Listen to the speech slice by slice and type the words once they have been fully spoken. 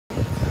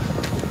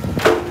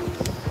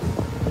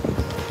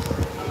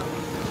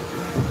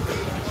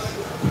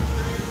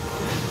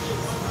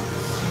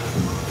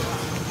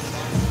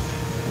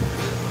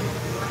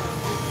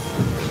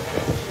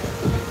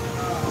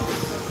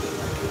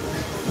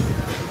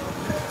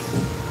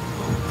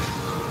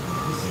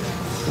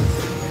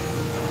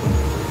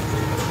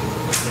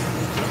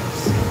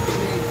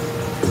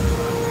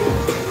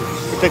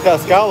Take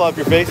that scowl off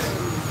your face.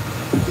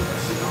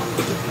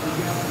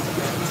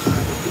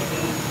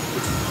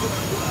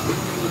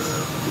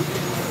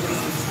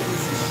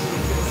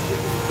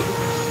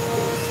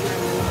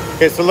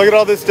 Okay, so look at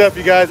all this stuff,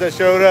 you guys, that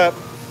showed up.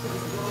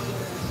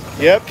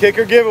 Yep,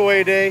 kicker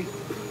giveaway day.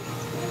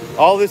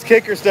 All this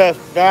kicker stuff.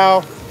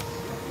 Now,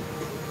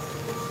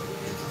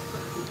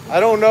 I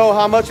don't know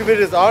how much of it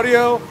is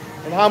audio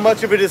and how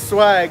much of it is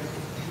swag.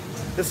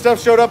 This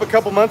stuff showed up a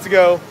couple months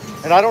ago,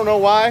 and I don't know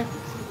why.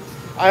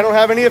 I don't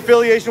have any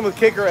affiliation with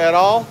Kicker at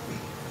all.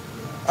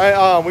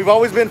 We've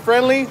always been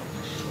friendly.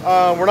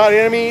 We're not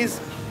enemies.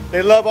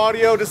 They love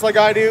audio just like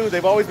I do.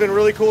 They've always been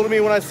really cool to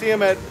me when I see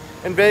them in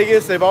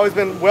Vegas. They've always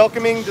been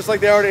welcoming, just like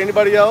they are to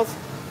anybody else.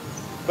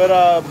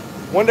 But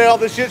one day all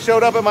this shit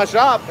showed up at my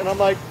shop, and I'm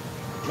like,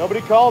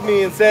 nobody called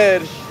me and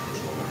said, we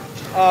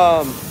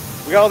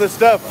got all this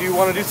stuff, do you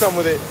want to do something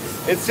with it?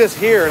 It's just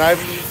here, and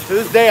to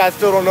this day, I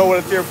still don't know what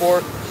it's here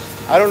for.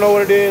 I don't know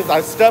what it is. I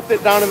stuffed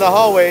it down in the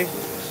hallway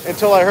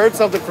until I heard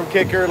something from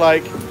Kicker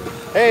like,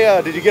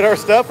 hey, did you get our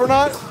stuff or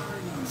not?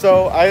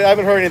 So I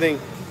haven't heard anything.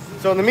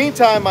 So in the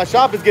meantime, my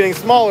shop is getting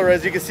smaller,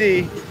 as you can see.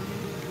 You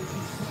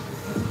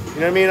know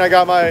what I mean? I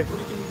got my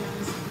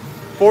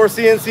 4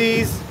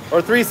 CNCs,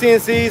 or 3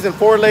 CNCs and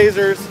 4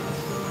 lasers.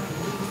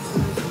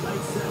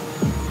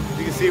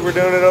 You can see we're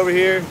doing it over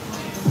here.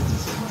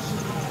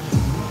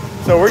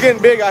 So we're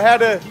getting big. I had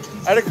to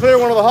clear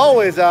one of the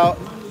hallways out.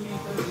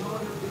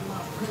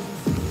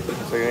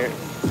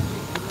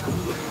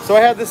 So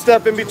I had this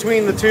stuff in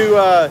between the two,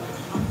 of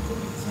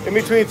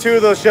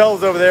those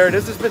shelves over there, and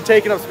this has been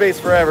taking up space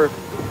forever.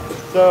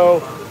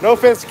 So no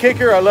offense to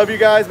Kicker, I love you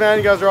guys, man.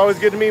 You guys are always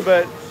good to me,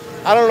 but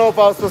I don't know if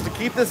I was supposed to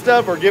keep this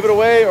stuff or give it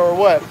away or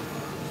what.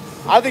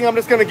 I think I'm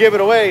just gonna give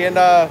it away, and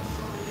I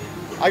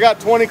got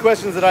 20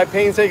 questions that I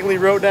painstakingly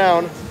wrote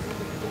down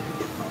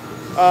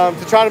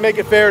to try to make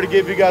it fair to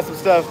give you guys some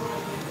stuff.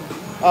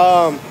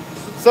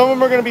 Some of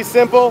them are gonna be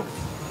simple.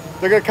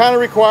 They're gonna kind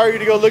of require you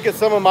to go look at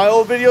some of my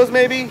old videos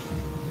maybe.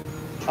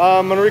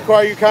 I'm gonna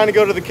require you kind of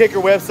go to the Kicker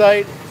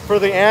website for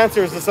the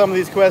answers to some of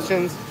these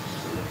questions.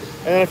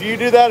 And if you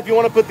do that, if you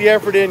want to put the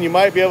effort in, you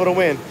might be able to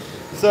win.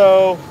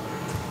 So,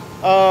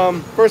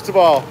 first of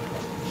all,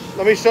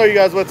 let me show you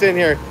guys what's in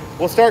here.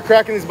 We'll start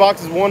cracking these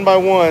boxes one by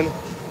one.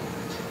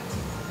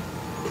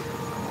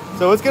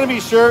 So it's gonna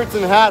be shirts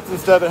and hats and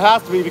stuff. It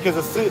has to be because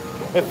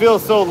it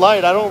feels so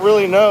light. I don't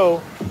really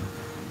know.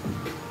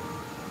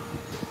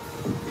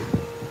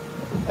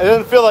 It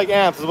doesn't feel like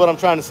amps is what I'm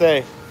trying to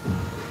say.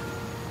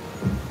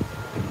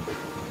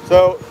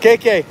 So,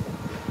 KK,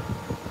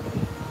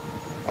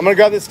 I'm gonna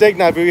grab this steak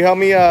knife. Will you help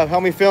me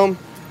film?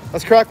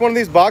 Let's crack one of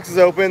these boxes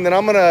open, then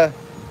I'm gonna,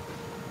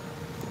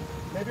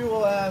 maybe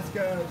we'll ask,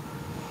 should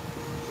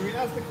we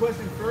ask the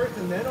question first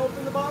and then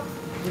open the box?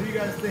 What do you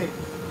guys think?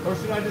 Or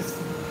should I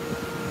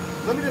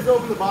let me just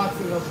open the box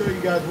and I'll show you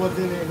guys what's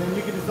in it, and then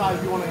you can decide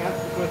if you want to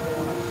answer the question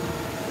or not.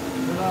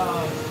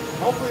 And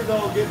hopefully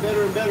they'll get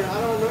better and better. I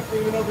don't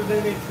even know if there's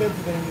anything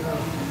expensive in it. I'll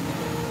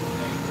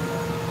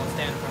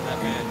stand from that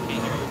man.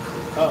 Can't hear you.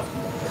 Oh,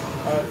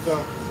 all right.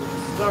 So,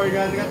 sorry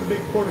guys, I got the big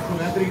recorder from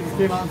Anthony. He just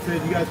came out and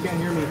said you guys can't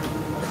hear me.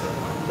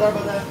 Sorry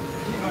about that.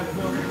 All right, so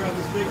we're gonna grab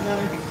this big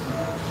knife.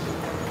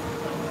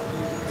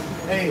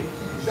 Hey,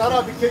 shout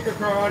out to Kicker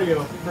Car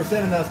Audio for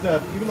sending that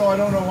stuff. Even though I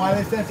don't know why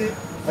they sent it,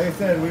 like I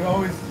said, I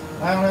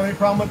don't have any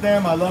problem with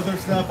them. I love their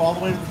stuff all the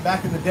way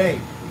back in the day.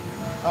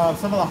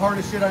 Some of the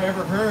hardest shit I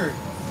ever heard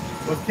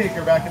was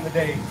Kicker back in the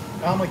day.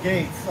 Alma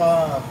Gates,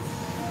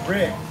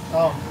 Rick.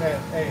 Oh man,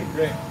 hey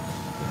Rick.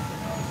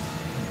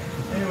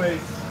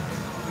 Anyways,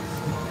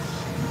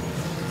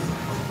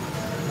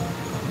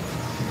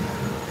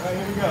 all right,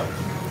 here we go.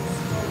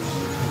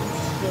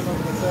 Just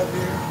open this up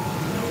here.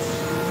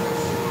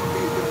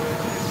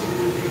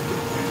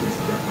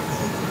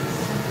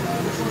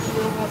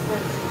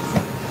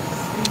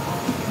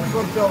 This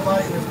one felt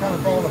light and it's kind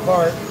of falling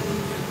apart.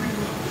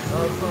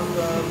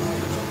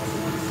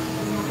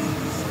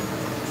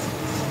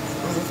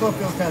 This one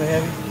feels kind of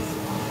heavy.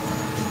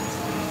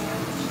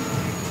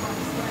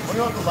 We'll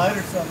go with the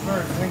lighter stuff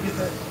first and then get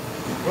that.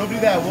 We'll do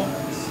that.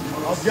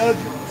 I'll judge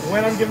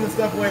when I'm giving the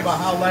stuff away by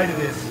how light it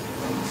is.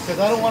 Because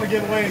I don't want to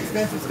give away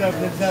expensive stuff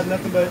and then just have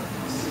nothing but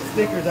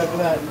stickers after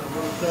that.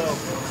 So.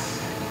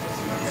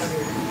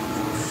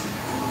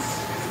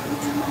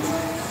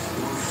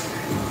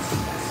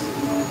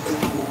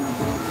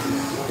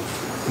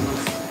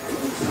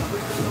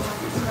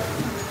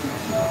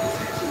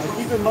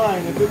 Keep in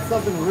mind, if it's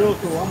something real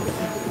cool, I'm going to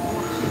keep it.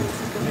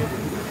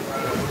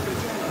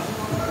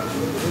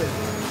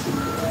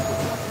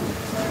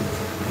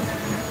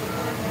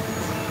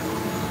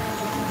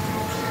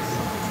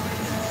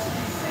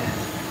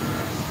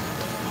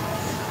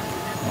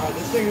 Alright,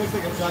 this thing looks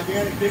like a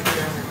gigantic dick down.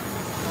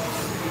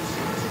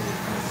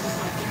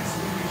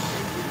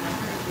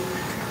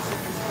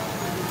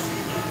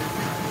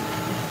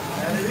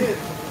 And it is.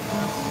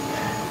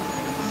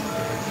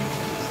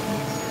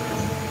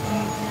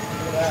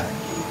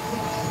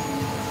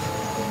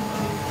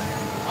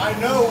 I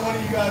know one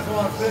of you guys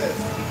wants this.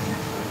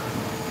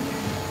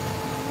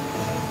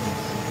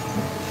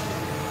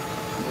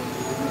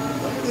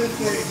 this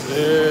thing.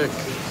 Sick.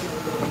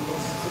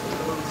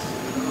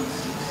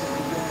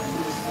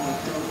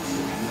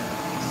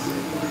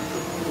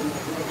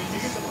 You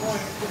get the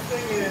point. This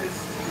thing is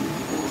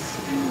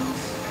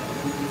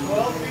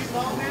 12 feet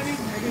long, maybe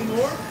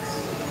more.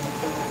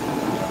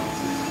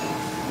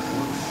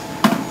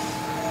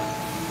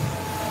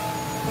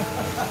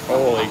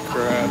 Holy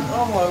crap.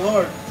 Oh my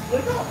lord.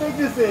 Look how big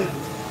this is.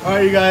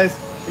 Alright, you guys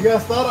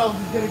thought I was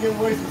just going to give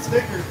away some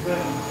stickers, but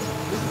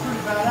this is pretty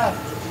badass.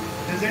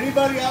 Does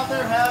anybody out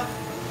there have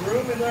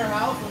room in their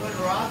house or their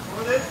garage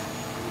for this?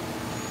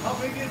 How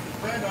big is this?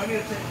 Brando, I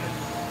need to take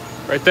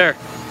this. Right there.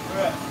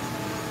 Where at?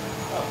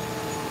 Oh.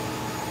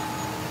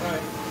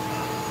 Alright.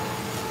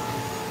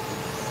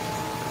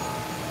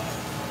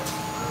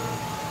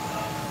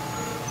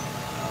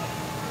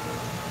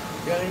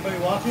 You got anybody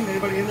watching?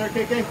 Anybody in there,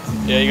 KK?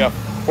 Yeah, you got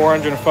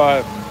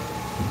 405.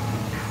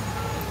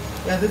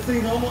 Yeah, this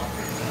thing's almost...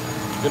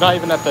 You're not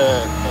even at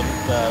the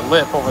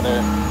lip over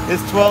there.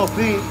 It's 12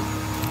 feet.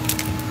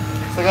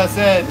 So like I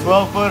said,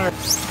 12 footer.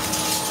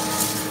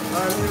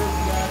 Alright, look at this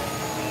guy.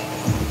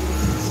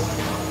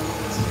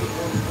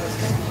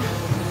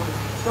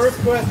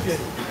 First question.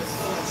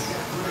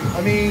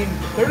 I mean,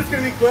 they're just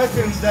going to be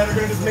questions that are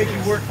going to just make you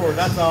work for it,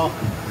 that's all.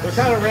 They're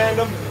kind of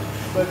random,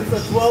 but this is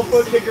a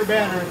 12-foot kicker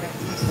banner,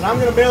 and I'm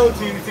going to mail it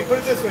to you. See, put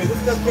it this way, this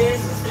stuff came,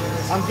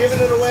 I'm giving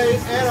it away,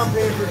 and I'm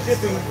paying for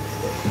shipping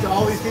to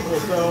all these people,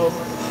 so,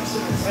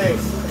 hey,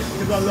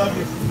 because I love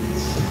you.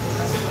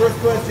 First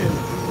question,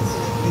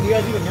 can you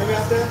guys even hear me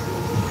out there?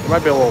 It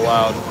might be a little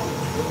loud.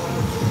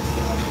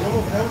 You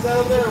almost hems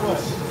out there or what?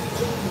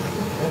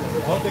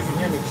 I hope they can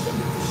hear me.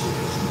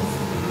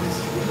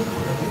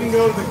 You can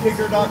go to the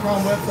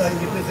kicker.com website and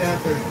get this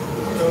answered.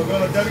 So go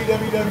to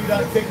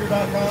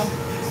www.kicker.com.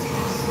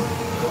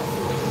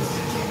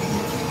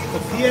 The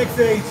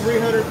PXA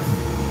 300. You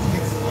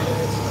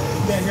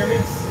can't hear me?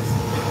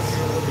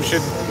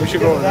 We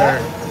should go over there.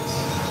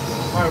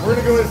 All right, we're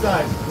gonna go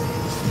inside.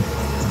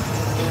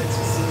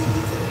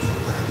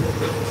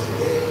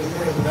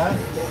 That.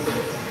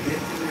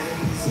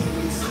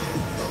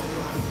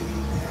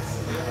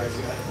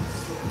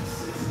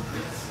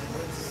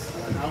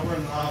 Now we're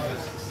in the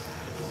office.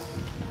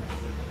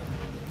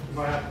 You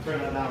might have to turn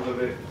that down a little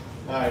bit.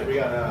 Alright, we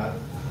got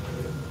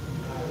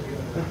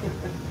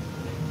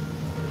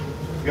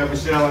we got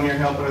Michelle in here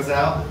helping us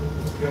out. We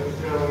got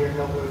Michelle in here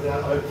helping us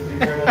out. Oh, did you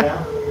turn that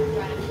down?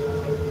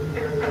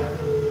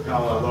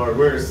 Oh Lord,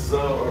 we're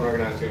so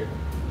unorganized here.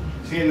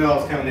 She didn't know I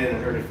was coming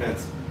in her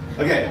defense.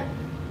 Okay,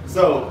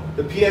 so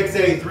the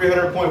PXA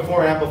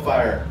 300.4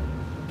 amplifier.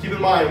 Keep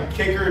in mind,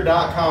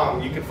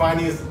 kicker.com. You can find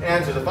these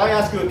answers. If I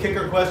ask you a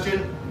kicker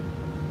question,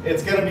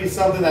 it's going to be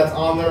something that's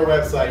on their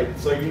website,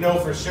 so you know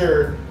for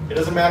sure. It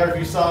doesn't matter if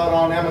you saw it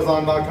on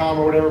Amazon.com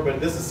or whatever, but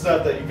this is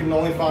stuff that you can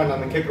only find on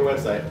the Kicker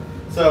website.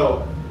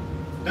 So,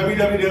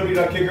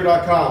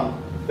 www.kicker.com.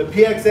 The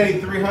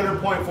PXA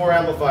 300.4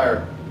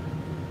 amplifier.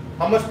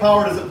 How much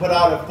power does it put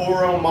out at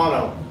 4 ohm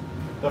mono?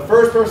 The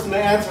first person to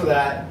answer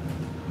that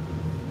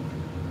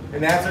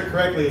and answer it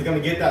correctly is going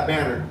to get that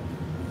banner.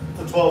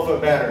 It's a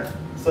 12-foot banner.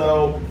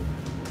 So,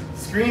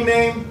 screen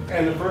name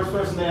and the first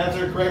person to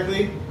answer it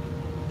correctly.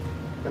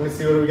 Let me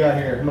see what we got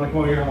here. I'm going to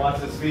come over here and watch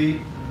this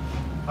feed.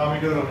 How are we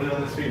doing over there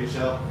on this feed,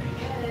 Michelle?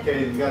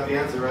 Okay, you got the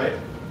answer, right?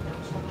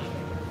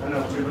 I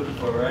know what you're looking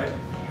for, right?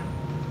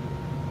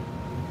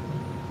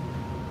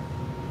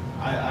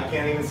 I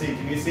can't even see.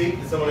 Can you see?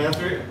 Did someone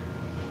answer it?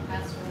 I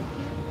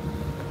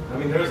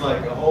mean, there's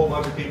like a whole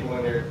bunch of people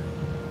in there.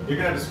 You're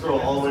going to have to scroll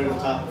all the way to the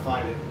top to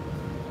find it.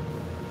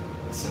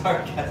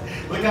 Sorry, guys.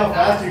 Look how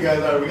fast you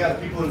guys are. We got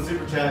people in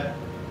Super Chat.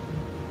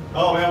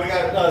 Oh, man, we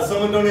got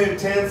someone donated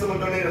 10, someone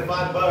donated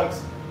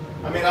 $5.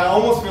 I mean, I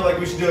almost feel like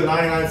we should do a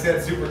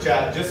 99-cent Super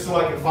Chat just so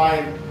I can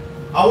find.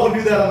 I won't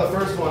do that on the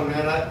first one,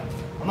 man.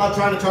 I'm not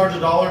trying to charge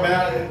 $1,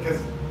 man,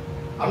 because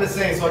I'm just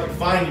saying so I can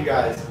find you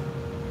guys.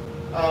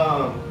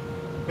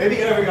 Maybe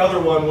every other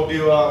one we'll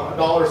do a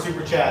 $1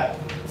 Super Chat.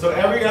 So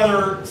every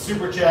other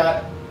Super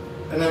Chat,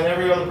 and then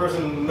every other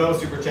person no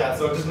Super Chat.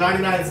 So just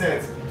 99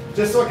 cents,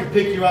 just so I can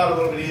pick you out a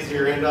little bit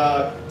easier. And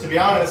to be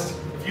honest,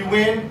 if you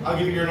win, I'll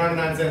give you your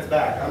 99 cents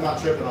back. I'm not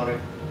tripping on it.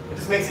 It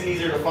just makes it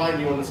easier to find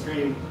you on the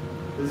screen.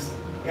 This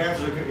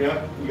answer,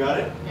 yep, you got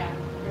it? Yeah,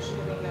 Christian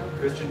Domingo.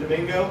 Christian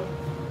Domingo.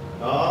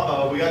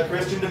 Uh-oh, we got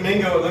Christian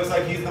Domingo. It looks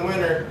like he's the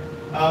winner.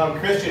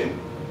 Christian,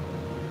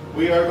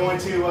 we are going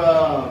to,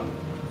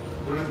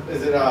 what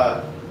is it,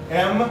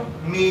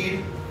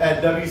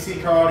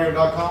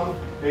 mmead@wccaraudio.com.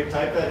 They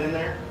type that in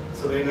there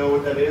so they know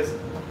what that is.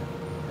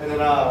 And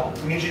then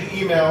we need you to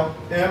email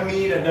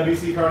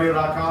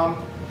mmead@wccaraudio.com.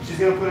 She's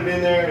going to put it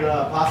in there, and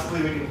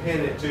possibly we can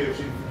pin it too if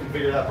she can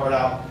figure that part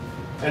out.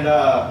 And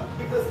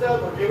pick this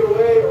stuff or give it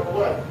away or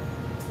what?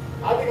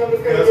 I think I'm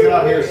just going to get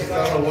out here. She's,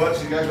 I don't know what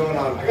she's got going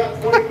on. I got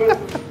 20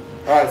 minutes.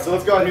 All right, so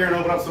let's go out here and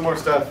open up some more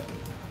stuff.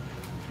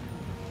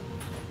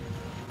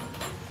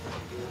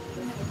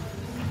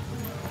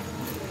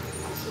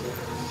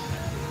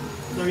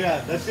 So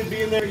yeah, that should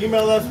be in there.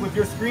 Email us with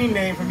your screen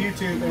name from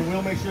YouTube, and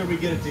we'll make sure we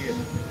get it to you.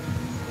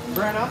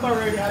 Brent, I'm about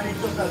ready to have you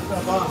put that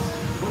stuff on.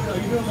 Are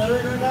you doing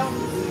lettering right now?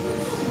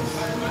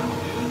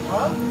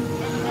 Huh?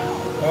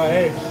 Alright,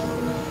 hey.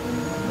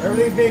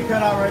 Everything's being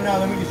cut out right now,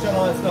 then we can shut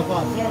all that stuff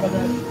off. Sorry about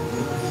that.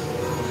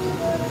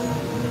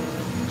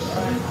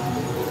 Alright.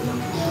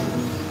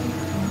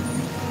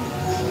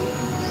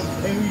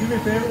 Hey, will you do me a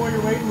favor while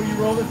you're waiting? Will you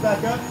roll this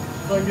back up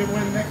so I can give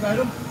away the next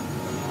item?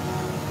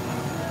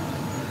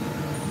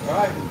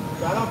 Alright,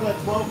 shout out to that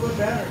 12-foot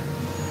banner.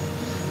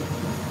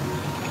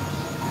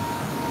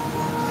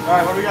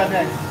 Alright, what do we got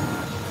next?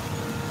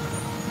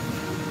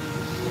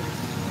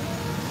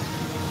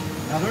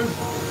 Now there's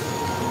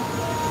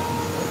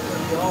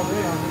all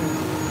day on here.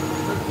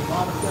 There's a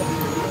lot of stuff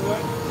here. You know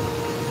what?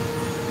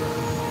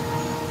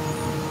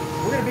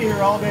 We're gonna be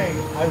here all day.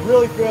 I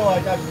really feel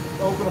like I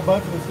should open a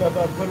bunch of this stuff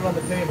up, put it on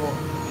the table,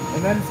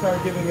 and then start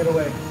giving it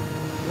away.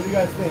 What do you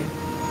guys think?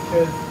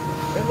 Because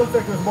it looks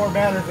like there's more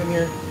banners in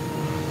here.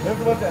 There's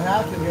a bunch of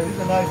hats in here. These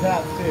are nice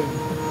hats too.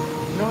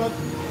 You know what?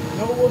 You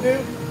know what we'll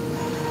do?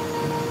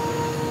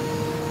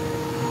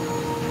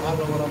 I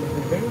don't know what I'm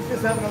gonna do. Maybe we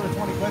just have another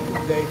 20 questions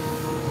a day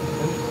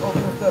and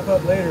open this stuff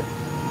up later.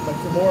 Like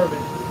some more of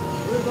it.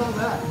 Where's all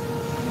that?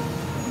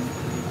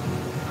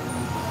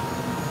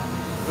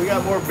 We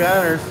got more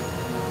banners.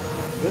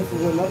 This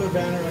is another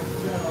banner I can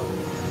sell.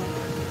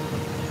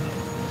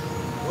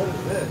 What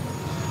is this?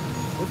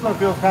 This one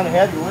feels kind of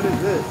heavy. What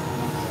is this?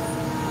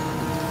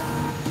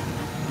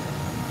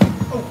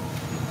 Oh.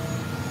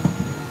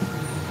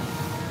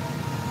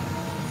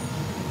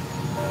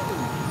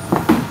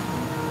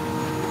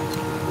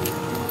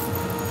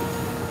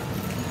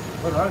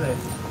 What are they?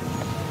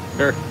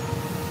 Here.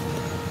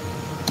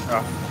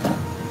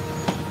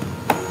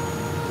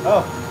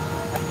 Oh.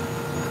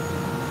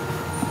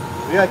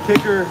 We got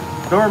kicker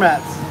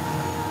doormats.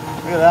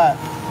 Look at that.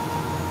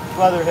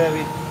 Leather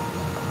heavy.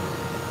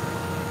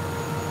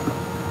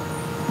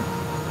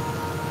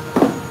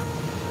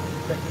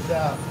 Check this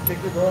out. A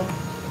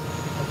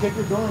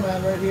kicker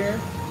doormat right here.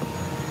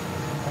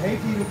 I hate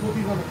to even put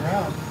these on the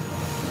ground.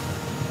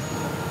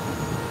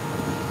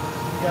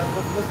 Yeah,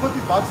 let's put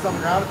these boxes on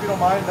the ground if you don't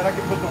mind, then I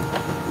can put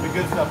the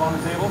good stuff on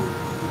the table.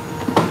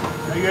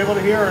 Are you able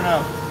to hear or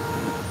no?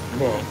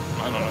 Well,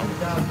 I don't know.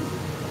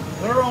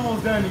 They're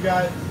almost done, you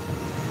guys.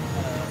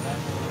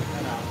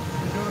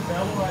 You're doing a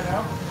bevel right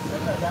now?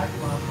 Set that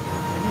vacuum on.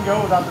 You can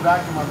go without the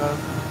vacuum on those.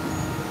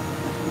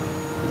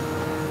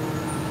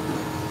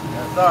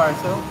 Yeah, sorry,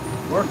 so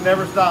work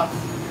never stops.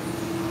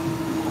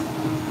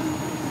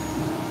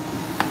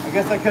 I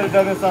guess I could have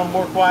done this on a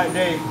more quiet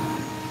day.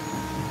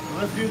 So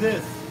let's do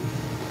this.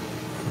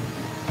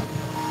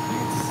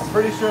 I'm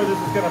pretty sure this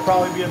is going to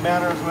probably be a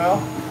banner as well.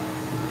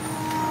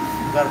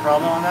 Is that a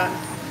problem on that?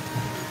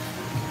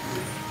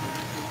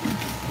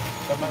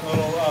 Got my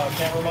little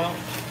camera mount.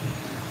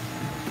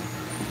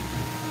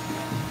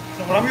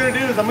 So what I'm going to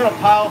do is I'm going to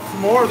pile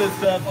some more of this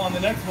stuff on the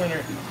next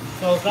winter.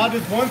 So it's not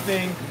just one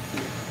thing.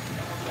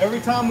 Every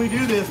time we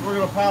do this, we're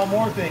going to pile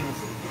more things.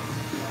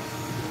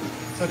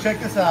 So check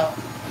this out.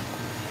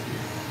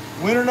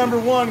 Winner number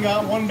 1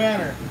 got 1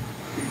 banner.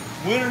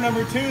 Winner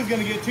number 2 is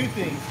going to get 2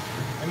 things.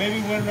 And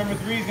maybe winner number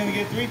 3 is going to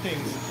get 3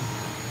 things.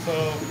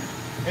 So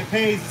it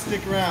pays to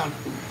stick around.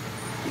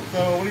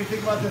 So what do you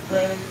think about this,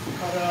 Brandon?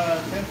 About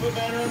a 10-foot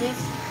banner on this?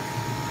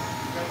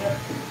 Got that?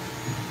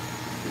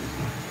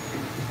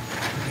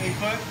 8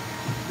 foot?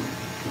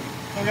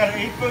 So we got an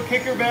 8-foot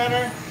kicker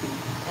banner,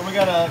 and we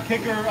got a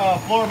kicker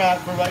floor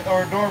mat for like,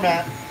 or a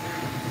doormat.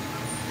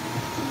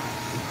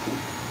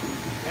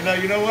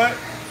 And you know what?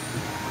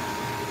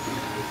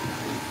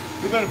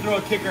 We better throw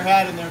a kicker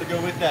hat in there to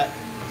go with that.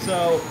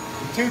 So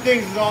 2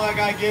 things is all that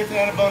guy gets,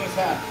 and a bonus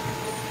hat.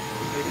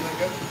 Taking that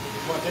good?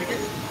 You want to take it?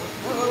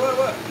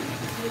 What?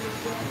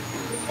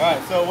 All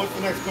right, so what's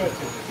the next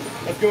question?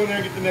 Let's go in there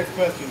and get the next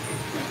question.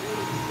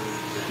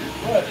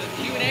 What?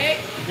 Q&A?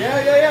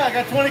 Yeah. I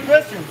got 20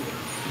 questions.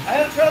 I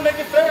had to try to make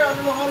it fair. I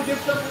don't know how to give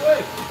stuff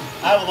away.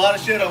 I have a lot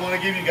of shit I want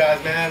to give you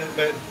guys, man,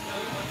 but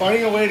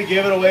finding a way to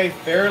give it away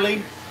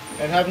fairly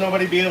and have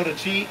nobody be able to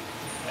cheat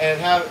and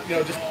have,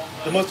 just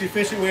the most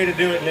efficient way to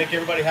do it and make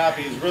everybody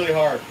happy is really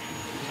hard.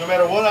 No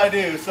matter what I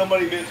do,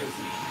 somebody bitches.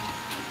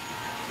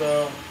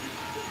 So,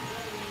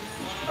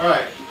 all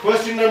right,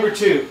 question number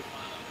 2.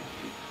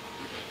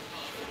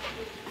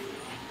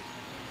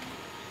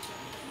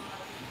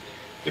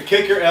 The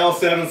kicker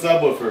L7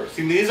 subwoofer.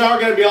 See, these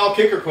aren't going to be all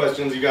kicker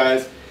questions, you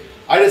guys.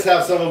 I just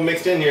have some of them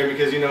mixed in here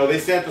because, they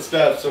sent the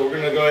stuff, so we're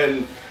going to go ahead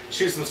and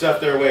shoot some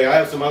stuff their way. I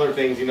have some other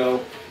things,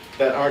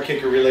 that aren't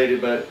kicker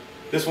related, but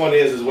this one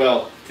is as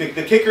well.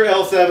 The kicker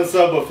L7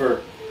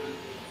 subwoofer.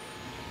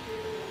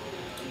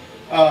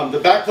 The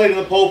backplate and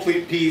the pole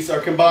piece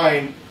are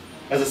combined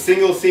as a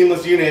single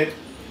seamless unit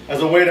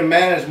as a way to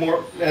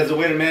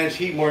manage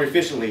heat more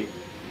efficiently.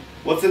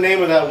 What's the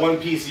name of that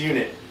one-piece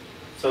unit?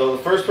 So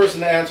the first person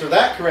to answer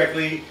that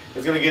correctly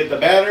is going to get the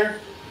banner,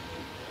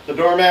 the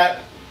doormat,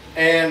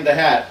 and the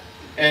hat.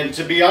 And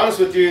to be honest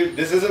with you,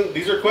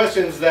 these are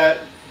questions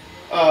that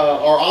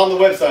are on the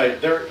website.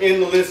 They're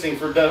in the listing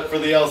for the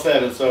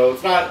L7. So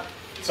it's not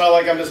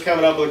like I'm just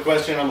coming up with a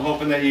question. I'm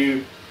hoping that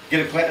you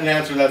get an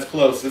answer that's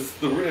close.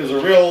 There's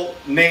a real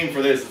name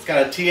for this. It's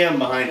got a TM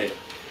behind it.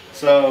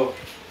 So,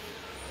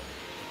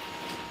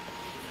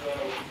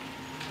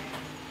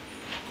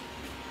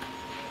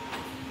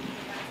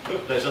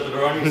 oop, did I shut the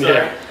door on you? Sorry.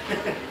 Yeah.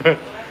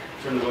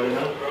 Turn the volume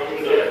down.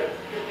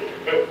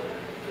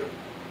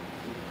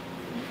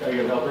 Are you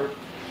gonna help her?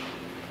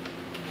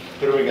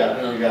 Who do we got?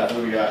 Who do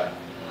we got?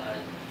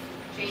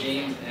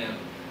 James M.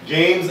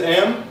 James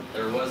M.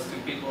 There was 2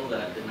 people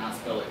that did not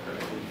spell it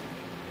correctly.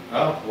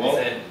 Oh, well.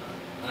 They said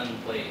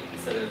unplayed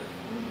instead of.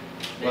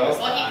 Well,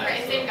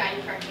 Same guy,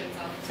 he corrected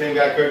himself. Same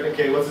guy, correct.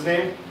 Okay, what's his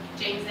name?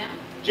 James M.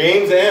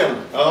 James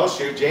M. Oh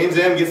shoot, James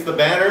M gets the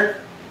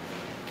banner,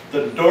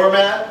 the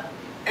doormat,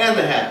 and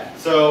the hat.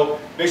 So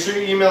make sure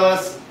you email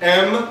us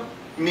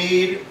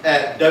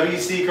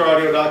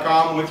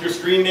mmead@wccaraudio.com with your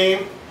screen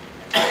name,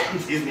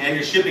 excuse me, and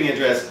your shipping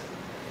address.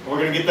 And we're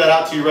gonna get that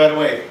out to you right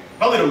away.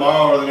 Probably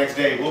tomorrow or the next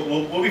day.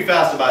 We'll be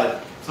fast about it.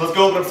 So let's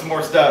go open up some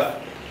more stuff.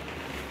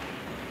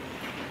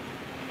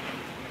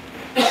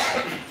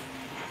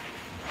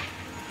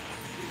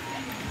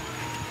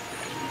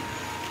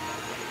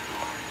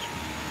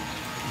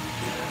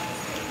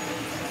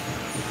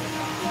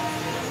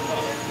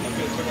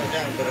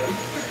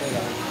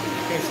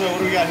 Okay, so what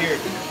do we got here?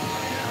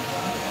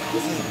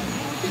 This is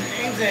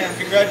James M.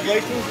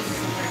 Congratulations. This is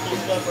some pretty cool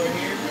stuff right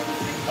here.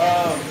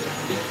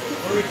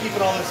 Where are we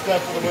keeping all this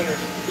stuff for the winter?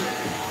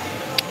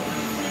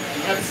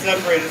 We have to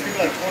separate it. It's gonna be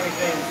like 20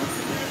 things.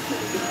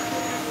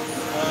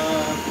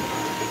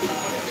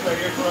 It's right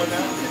here for right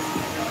now.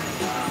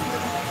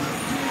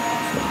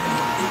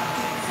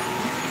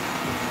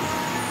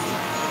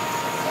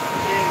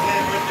 James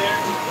M right there.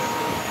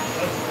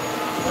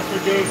 That's for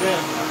James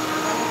M.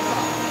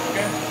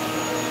 Okay.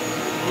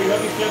 Will you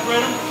help me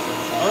separate them?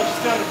 I'll let you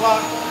stand the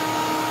clock.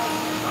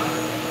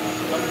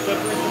 Help me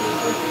separate them.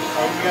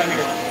 Alright, what we got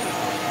here?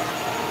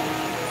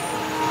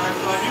 Alright,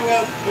 so I do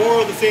have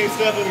more of the same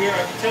stuff over here.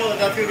 I can tell that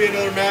that's going to be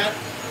another mat,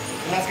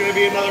 and that's going to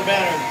be another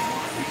banner.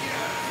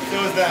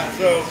 So is that.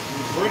 So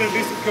we're going to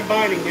do some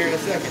combining here in a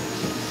second.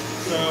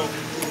 So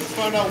let's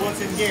find out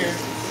what's in here.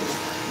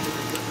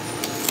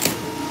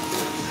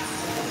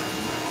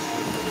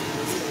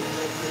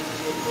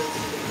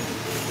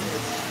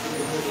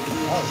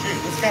 Oh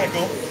shoot, this is kind of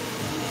cool.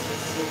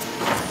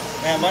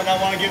 Man, I might not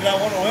want to give that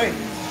one away.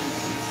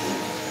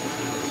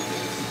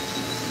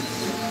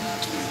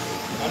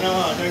 I know,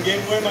 I done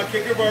gave away my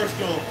kicker bar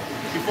stool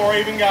before I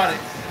even got it.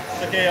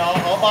 It's okay,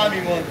 I'll buy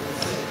me one.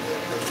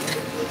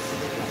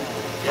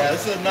 Yeah,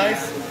 this is a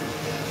nice.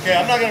 Okay,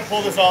 I'm not gonna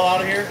pull this all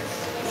out of here.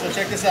 So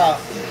check this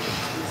out.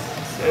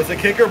 It's a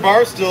kicker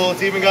bar stool.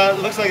 It's even got.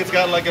 It looks like it's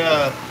got like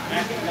a.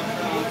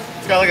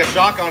 It's got like a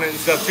shock on it and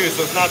stuff too,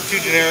 so it's not too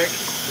generic.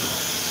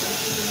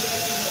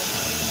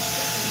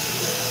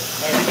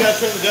 Alright, we gotta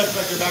turn the dust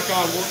vector back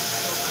on. We're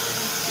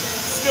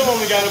still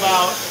only got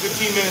about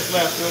 15 minutes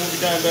left, and then we'll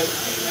be done. But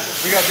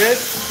we got this.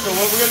 So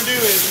what we're gonna do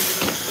is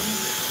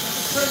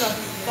turn the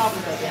stop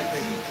with that damn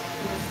thing.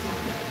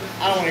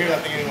 I don't want to hear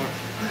that thing anymore.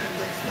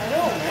 I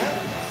know, man.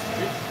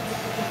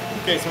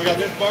 Okay, so we got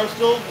this bar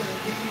stool.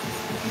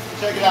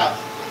 Check it out.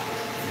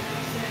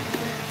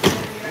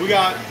 We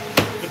got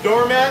the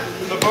doormat,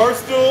 the bar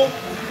stool,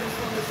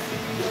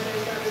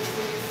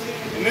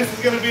 and this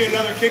is gonna be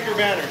another kicker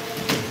banner.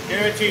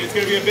 Guaranteed, it's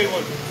going to be a big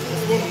one.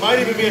 This one might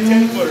even be a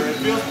 10-footer. It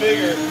feels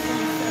bigger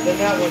than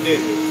that one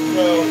did.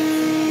 So,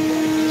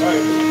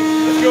 alright,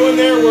 let's go in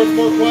there where it's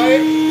more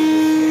quiet.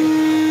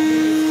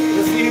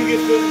 Let's see who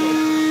gets this one.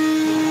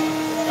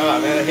 Ah,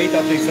 man, I hate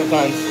that thing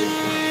sometimes.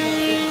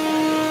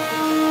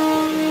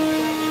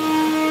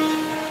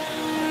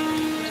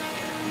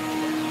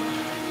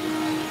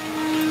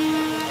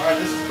 Alright,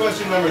 this is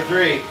question number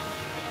 3.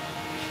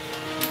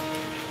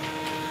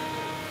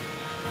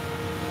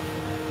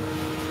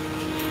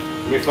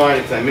 Let me find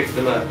it because I mixed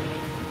them up.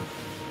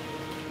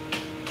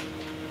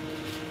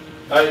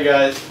 Alright, you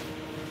guys.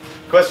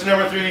 Question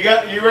number 3.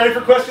 You ready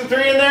for question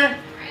 3 in there?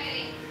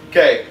 Ready.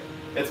 Okay.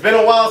 It's been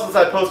a while since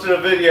I posted a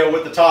video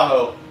with the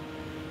Tahoe.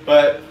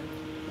 But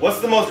what's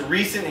the most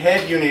recent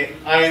head unit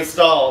I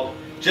installed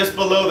just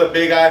below the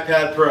big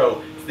iPad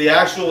Pro? It's the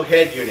actual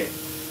head unit.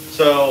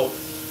 So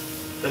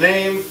the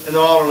name and the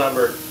model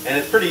number. And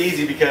it's pretty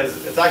easy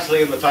because it's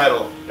actually in the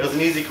title. It was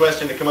an easy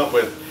question to come up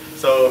with.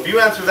 So if you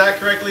answer that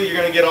correctly, you're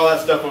going to get all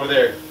that stuff over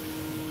there.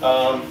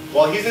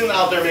 While he's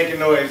out there making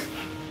noise,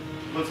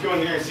 let's go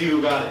in here and see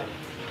who got it.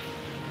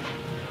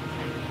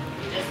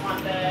 You just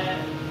want the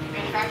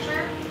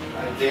manufacturer?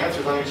 The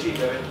answer's on your sheet,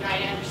 baby. No, I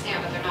didn't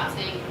understand, but they're not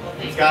saying the whole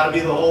thing. It's got to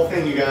be the whole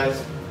thing, you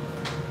guys.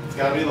 It's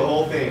got to be the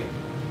whole thing.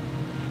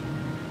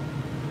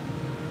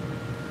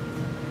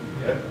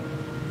 Yep.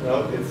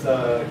 Well, it's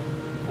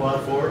quad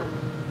 4,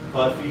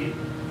 quad feed.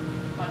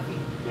 Quad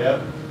feet.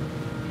 Yep.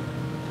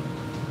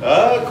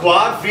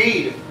 Quad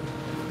feed.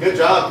 Good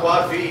job,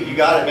 quad feed. You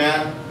got it,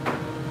 man.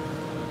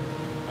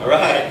 All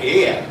right,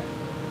 yeah.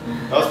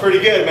 That was pretty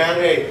good, man.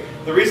 Hey,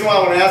 the reason why I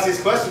want to ask these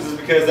questions is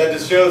because that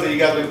just shows that you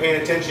guys have been paying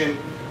attention.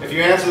 If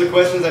you answer the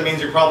questions, that means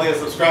you're probably a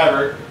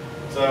subscriber.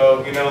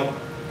 So, you know,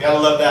 you gotta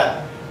love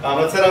that.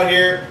 Let's head out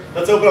here.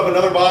 Let's open up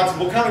another box.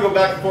 We'll kind of go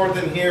back and forth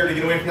in here to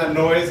get away from that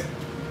noise.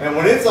 And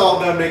when it's all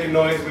done making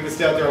noise, we can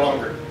stay out there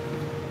longer.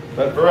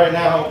 But for right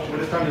now, we're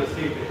just trying to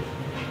escape it.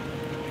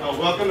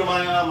 Welcome to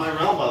my my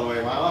realm, by the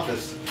way, my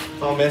office.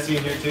 It's all messy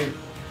in here too.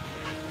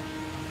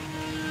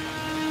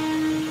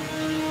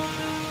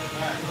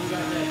 All right, who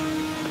got that?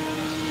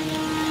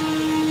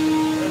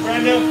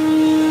 Brando?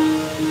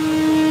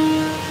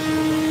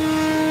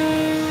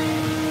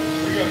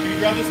 Here we go. Can you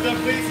grab this stuff,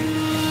 please?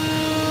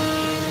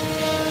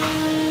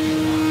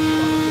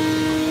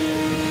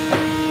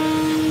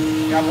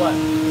 Got what?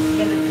 This is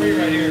number 3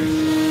 right here.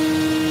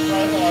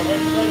 Right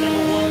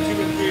number 1,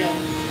 2, and 3 on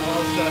all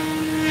this stuff.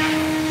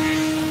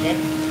 Okay?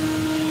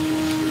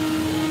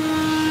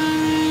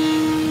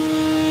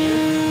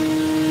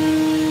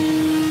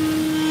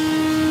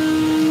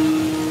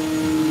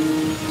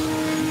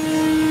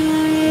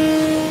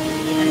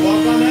 Can you walk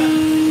on that?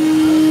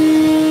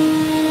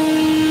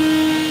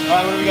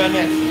 Alright, what do we got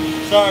next?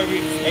 Sorry,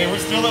 we're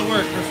still at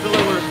work. We're still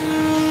at work.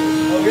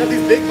 Well, we have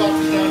these big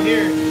boxes down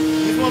here.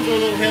 These ones are a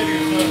little heavier,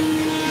 so.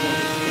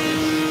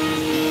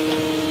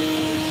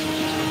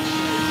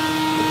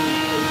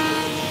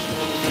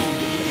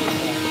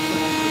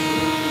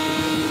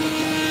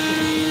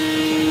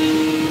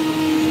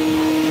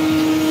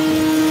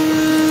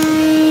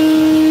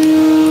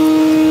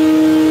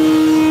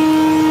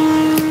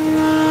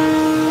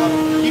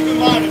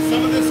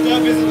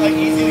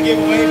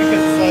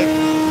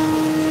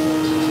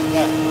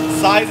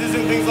 Sizes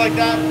and things like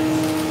that.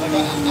 Like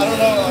I don't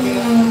know. I mean,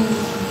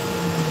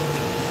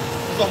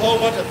 there's a whole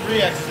bunch of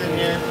 3X's in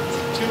here,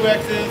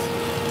 2X's.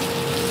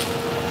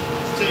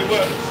 Tell you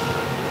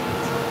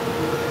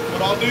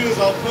what I'll do is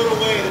I'll put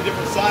away the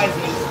different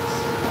sizes,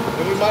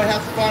 and we might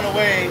have to find a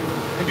way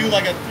and do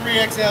like a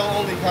 3XL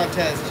only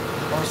contest,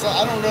 or so.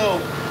 I don't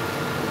know.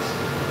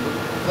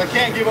 I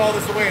can't give all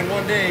this away in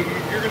one day.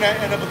 You're gonna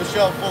end up with a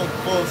shelf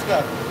full of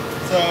stuff.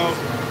 So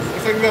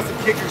looks like we got some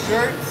kicker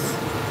shirts.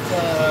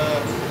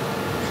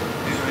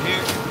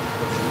 Here.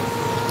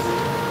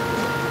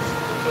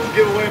 So we'll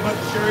give away a bunch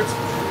of shirts,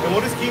 and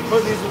we'll just keep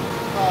putting these in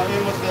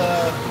with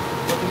the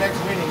next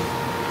winning.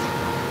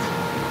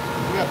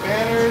 We got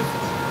banners.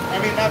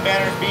 I mean, not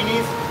banners,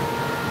 beanies.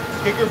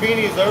 Kicker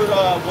beanies. Those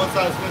one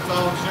size fits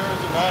all shirts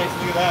are nice.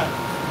 Look at that.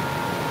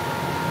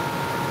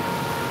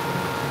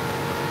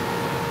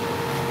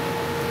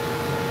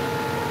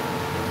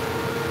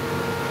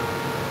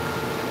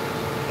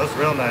 That's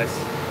real nice.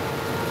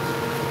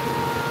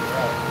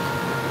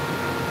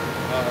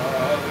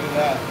 Look at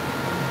that.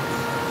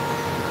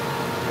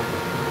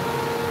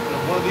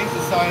 If one of these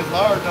is size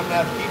large, I'm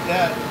gonna have to keep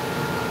that.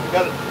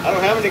 I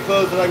don't have any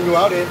clothes that I can go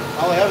out in.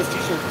 All I have is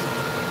t-shirts.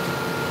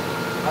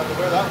 I have to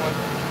wear that one.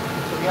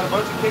 So we got a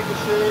bunch of kicker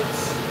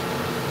shirts.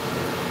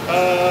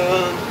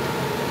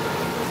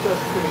 This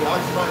stuff's gonna be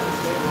oxidized the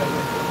same way.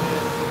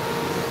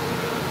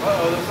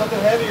 Uh-oh, there's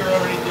something heavier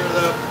underneath here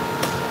though.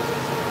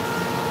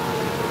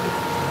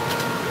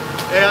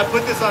 Hey, I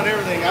put this on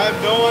everything. I have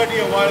no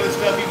idea why this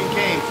stuff even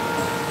came.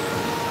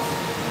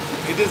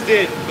 It just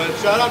did. But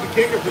shout out to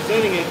Kicker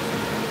presenting it.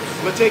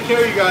 I'm going to take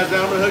care of you guys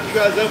now. I'm going to hook you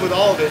guys up with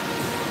all of it.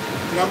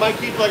 And I might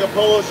keep like a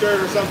polo shirt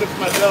or something for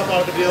myself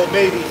out of the deal.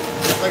 Maybe.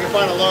 If I can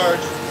find a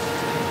large.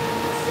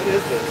 What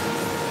is this?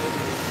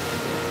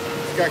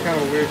 It's got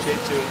kind of a weird shape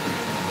to it.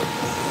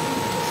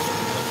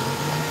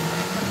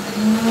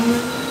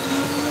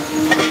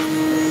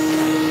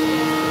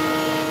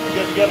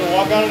 You got to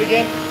walk on it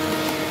again?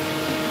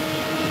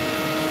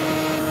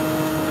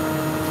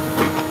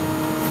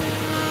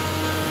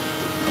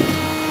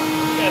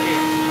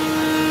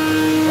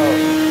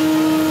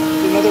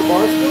 Another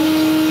bar still?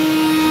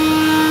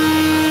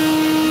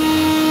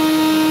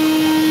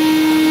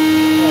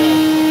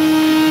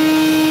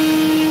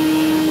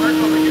 Work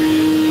over here,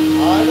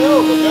 dude. I know,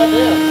 but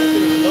goddamn, that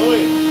thing is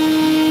annoying.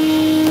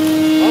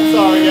 I'm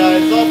sorry,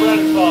 guys. It's all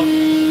Brandon's fault.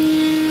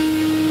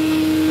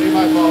 It's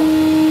my fault.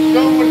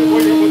 Tell them what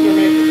they're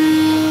making.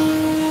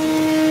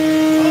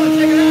 Oh,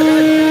 check it out,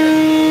 guys.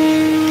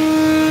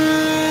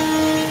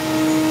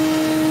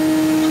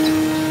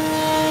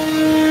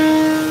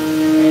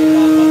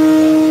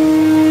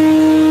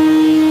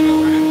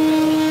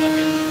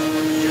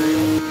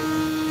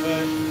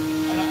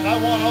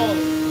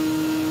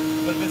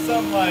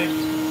 Like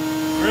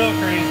real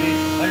crazy.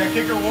 Like a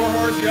kicker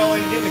warhorse, y'all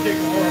ain't getting a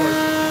kicker warhorse.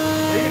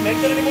 Are you gonna make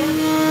that anymore?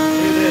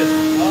 Look at this.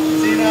 Oh,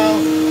 see now,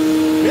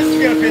 this is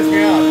gonna piss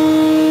me off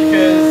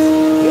because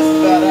this is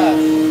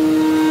badass.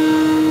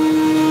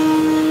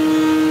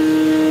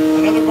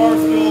 Another bar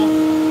stool.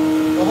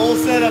 The whole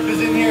setup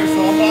is in here,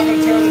 so I'm not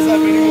gonna tear this up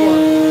anymore.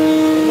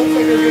 It looks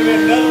like there's gonna be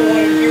another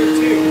one in here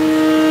too.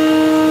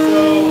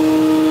 So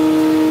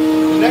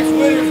the next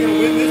winner is gonna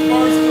win this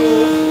bar stool.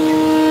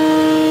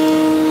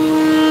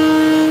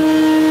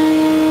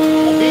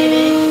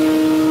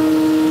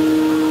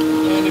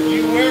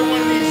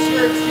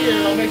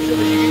 I'll make sure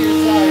that you get your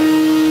size.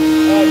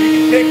 You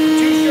can pick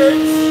 2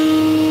 shirts,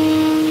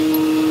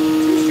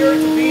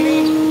 a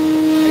beanie,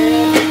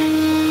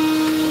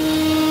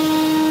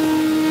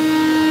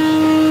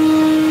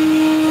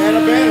 and a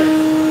banner.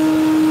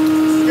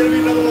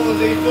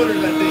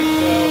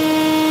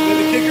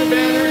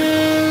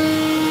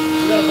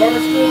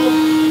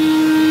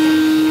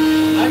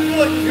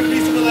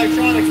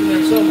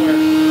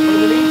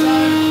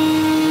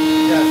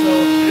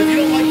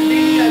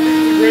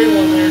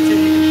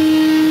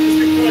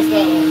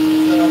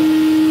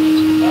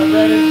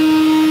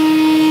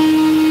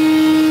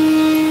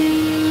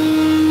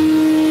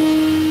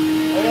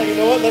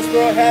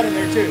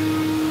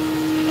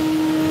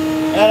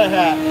 and a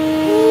hat.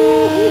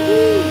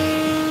 Woo-hoo-hoo.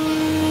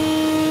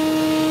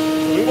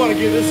 So we want to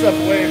give this stuff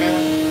away,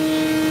 man.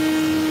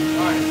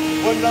 All right,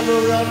 what number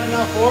are we on right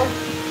now? 4?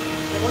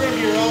 Yeah, we're gonna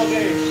be here all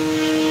day.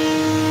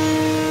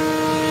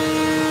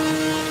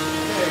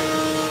 Okay.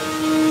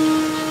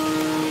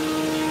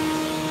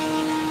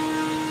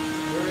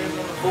 Where is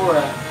number 4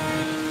 at?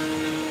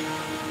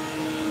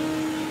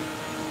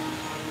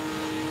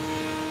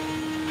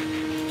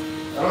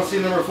 I don't see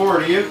number 4,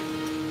 do you?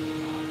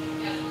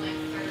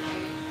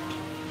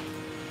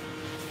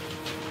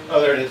 Oh,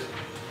 there it is.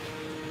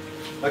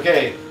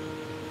 Okay.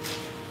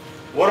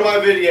 One of my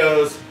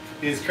videos,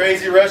 these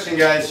crazy Russian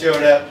guys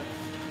showed up,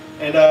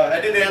 and I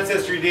did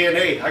Ancestry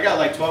DNA. I got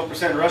like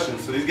 12% Russian,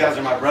 so these guys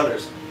are my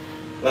brothers.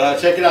 But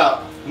check it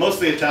out.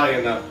 Mostly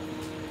Italian though.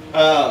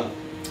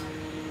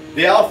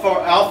 The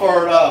Alfa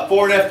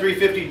Ford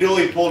F350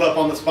 dually pulled up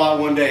on the spot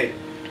one day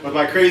with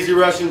my crazy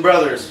Russian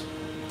brothers.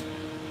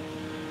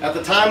 At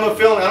the time of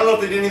filming, I don't know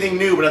if they did anything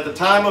new, but at the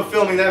time of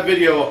filming that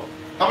video,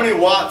 how many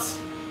watts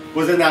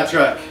was in that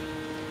truck?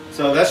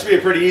 So that should be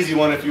a pretty easy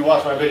one if you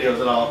watch my videos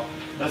at all.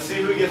 Let's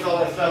see who gets all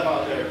that stuff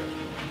out there.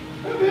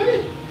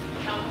 Okay.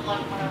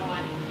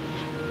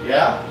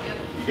 Yeah? Yep.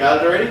 You got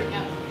it already?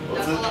 Yep.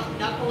 What's Knuckle it? up,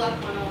 Knuckle Up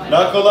 101.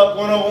 Knuckle Up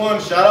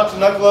 101. Shout out to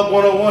Knuckle Up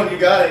 101. You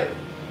got it.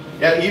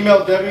 Yeah,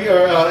 email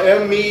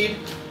mmead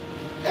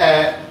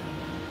at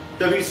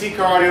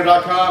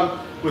wccaraudio.com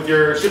with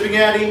your shipping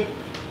adding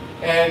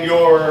and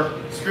your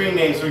screen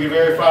name so we can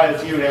verify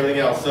it's you and everything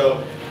else.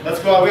 So let's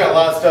go out. We got a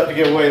lot of stuff to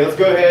give away. Let's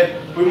go ahead.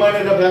 We might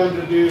end up having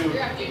to do.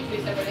 You're up to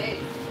 2 separate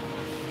days.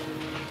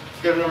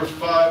 Let's go to number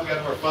 5. We got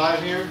number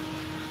 5 here.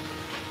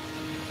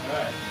 All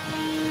right.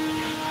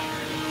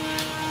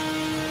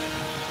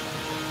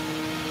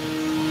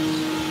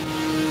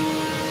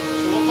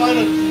 So we'll find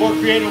a more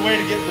creative way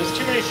to get. There's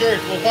too many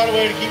shirts. We'll find a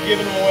way to keep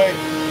giving them away.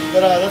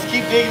 But let's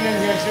keep digging in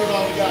here and see what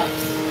all we got.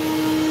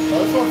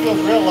 Oh, this one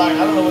feels real light.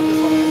 I don't know what this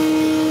one is.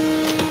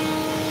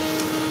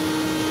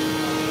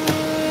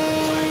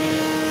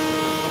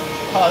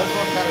 Oh, this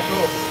one's kind of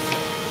cool.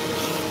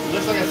 It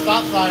looks like a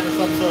stop sign of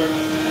some sort.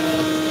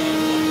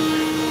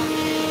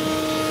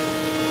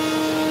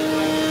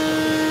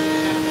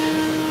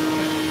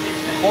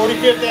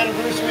 45th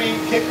anniversary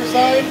kicker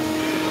sign.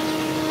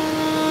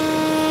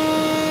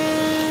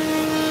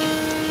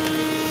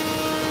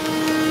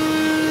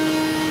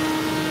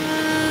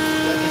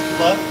 Is that just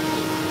left?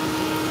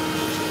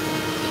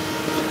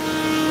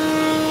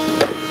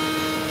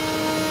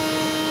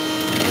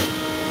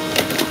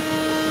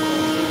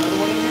 Another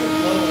one in here?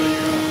 Another one in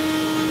here.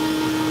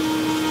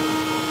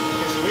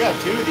 Okay, so we got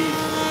 2 of these.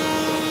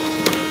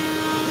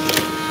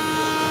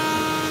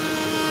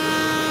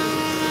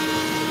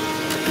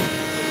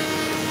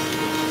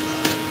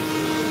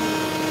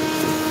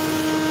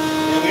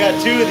 We got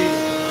 2 of these.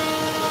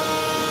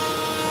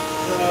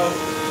 So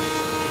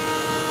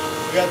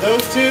we got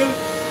those 2.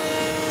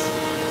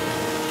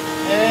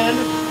 And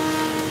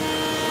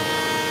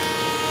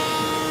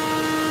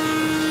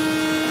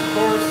of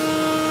course,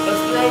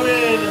 let's throw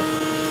in.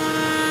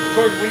 Of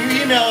course, when you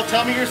email,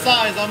 tell me your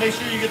size. I'll make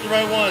sure you get the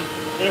right one.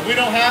 And if we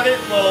don't have it,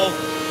 well,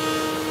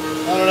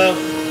 I don't know.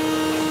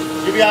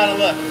 You'll be out of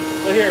luck.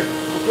 But here,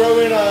 we'll throw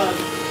in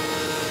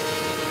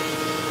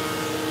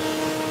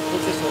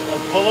what's this one? A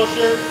polo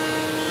shirt?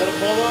 Is that a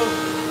polo? I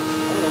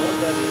don't know what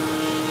that is.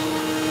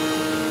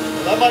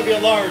 Well, that might be a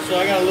large, so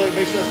I gotta look,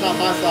 make sure that's not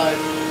my size.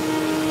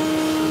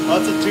 Oh,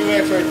 that's a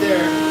 2X right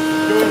there.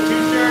 Doing 2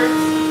 shirts.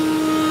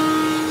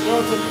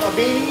 Showing a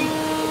beanie.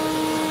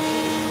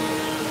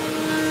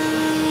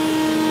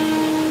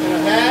 And a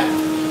hat.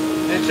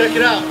 And check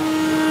it out.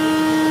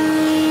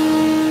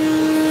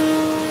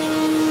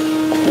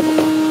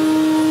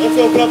 Let's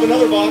open up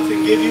another box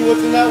and give you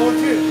what's in that one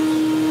too.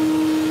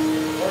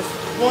 Or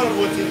one of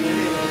what's in there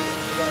anyway.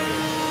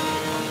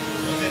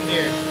 What's in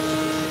here?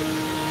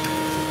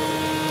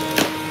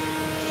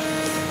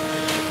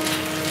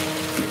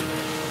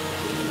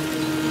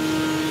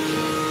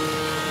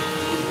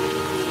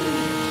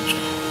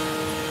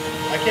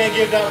 I can't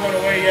give that one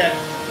away yet.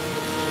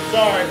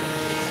 Sorry.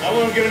 That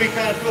one's gonna be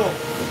kind of cool.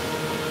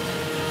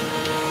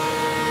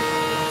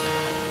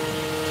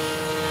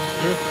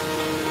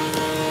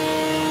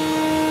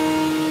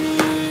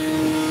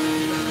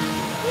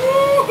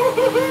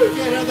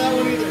 Can't have that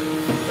one either.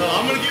 No,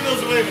 I'm gonna give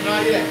those away, but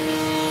not yet.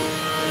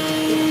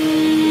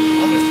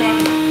 I'm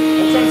trying to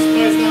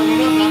spice that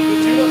one up, not put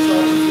too much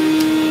sauce.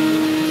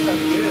 Just trying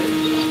to get it.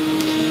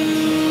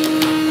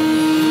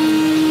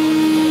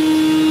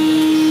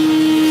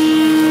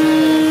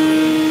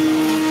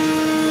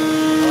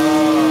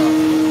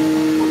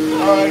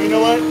 All right, you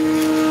know what?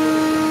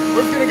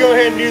 We're just gonna go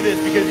ahead and do this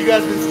because you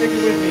guys have been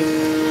sticking with me.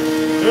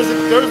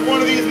 There's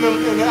one of these in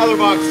the other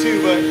box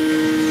too, but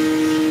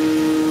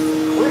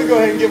we're gonna go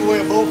ahead and give away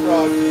a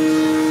bullfrog.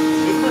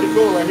 It's pretty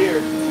cool right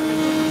here.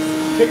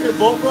 Kicker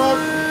bullfrog,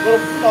 little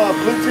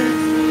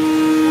Bluetooth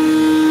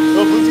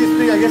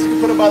thing. I guess you can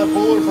put it by the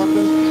pool or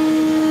something.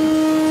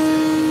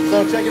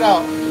 So check it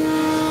out.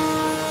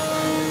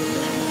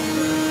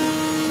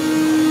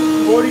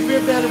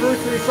 45th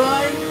anniversary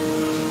sign.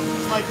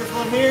 It's my like this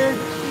one here.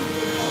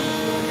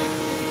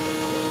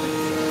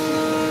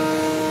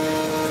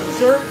 Some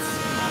shirts,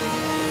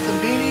 some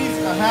beanies,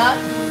 a hat,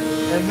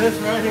 and this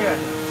right here.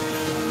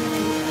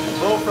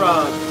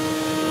 Bullfrog.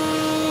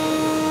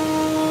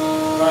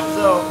 Alright,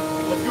 so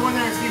let's go in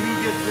there and see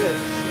who gets this.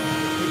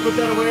 We put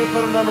that away,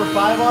 put a number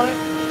 5 on it.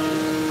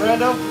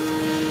 Brando?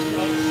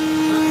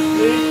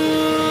 Please?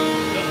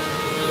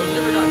 Those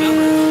never got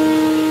numbers.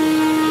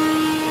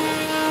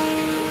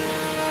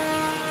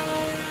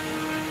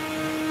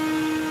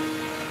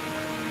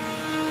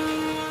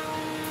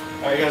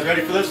 Alright, you guys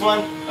ready for this one?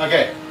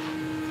 Okay.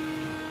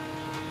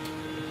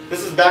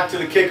 This is back to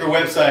the Kicker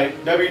website,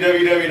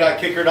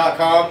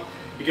 www.kicker.com.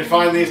 You can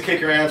find these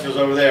Kicker answers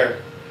over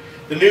there.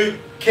 The new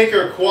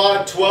Kicker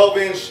Quad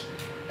 12-inch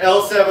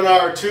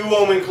L7R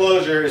 2-ohm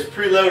enclosure is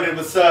preloaded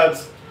with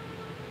subs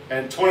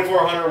and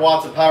 2400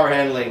 watts of power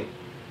handling.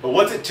 But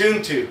what's it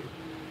tuned to?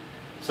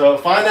 So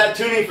find that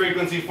tuning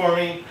frequency for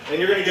me, and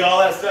you're going to get all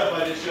that stuff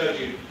I just showed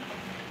you.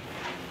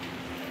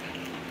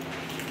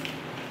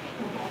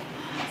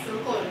 So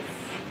close.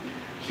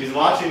 She's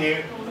watching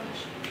you.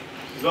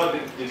 She's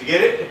watching. Did you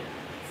get it?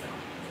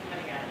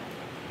 Somebody got it.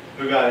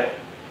 Who got it? That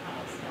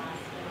was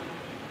last.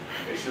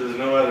 Make sure there's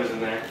no others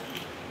in there.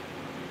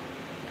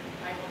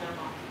 Michael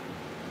Nermont.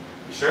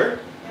 You sure? Yep.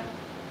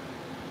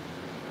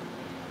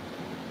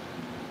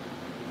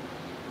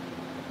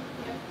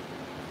 Yep.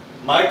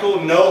 Michael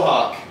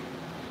Nohawk.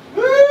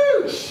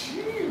 Woo!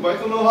 Gee,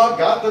 Michael Nohawk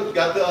got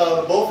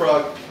the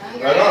bullfrog.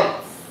 Right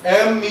on.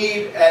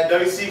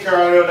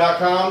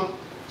 mmead@wccaraudio.com.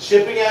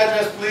 Shipping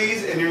address,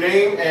 please, and your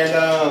name,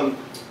 and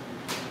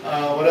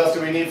what else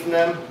do we need from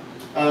them?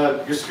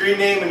 Your screen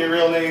name and your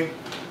real name,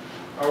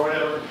 or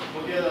whatever.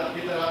 We'll get that out to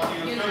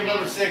you. Let's go to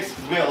number 6,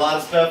 because we have a lot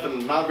of stuff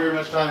and not very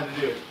much time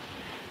to do it.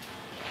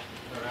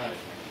 All right.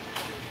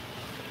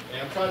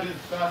 Yeah, I'm trying to do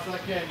this as fast as I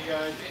can, you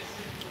guys.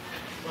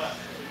 But,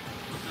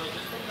 So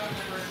this one got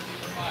numbers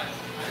for 5. I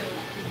know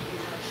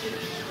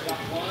got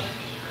 1.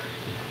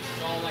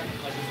 It's all like the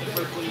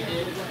first one you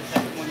did, the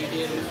second one you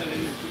did, and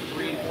then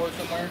 3 and 4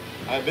 somewhere.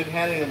 I've been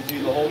handing them to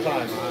you the whole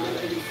time.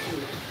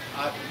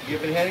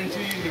 You've been handing to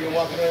you, you've been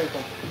walking away with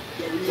them.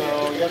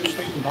 So you have to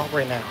figure, Not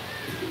right now.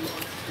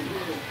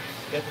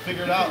 you have to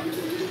figure it out.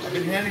 I've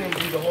been handing them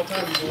to you the whole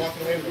time, you've been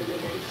walking away with them.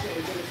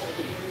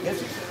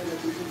 Yes,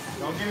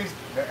 don't give me.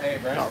 Hey,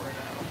 Brent. Not right now.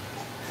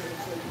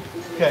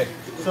 Okay,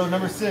 so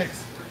number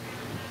 6.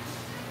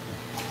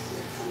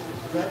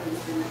 What's that?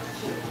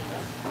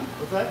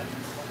 What's that?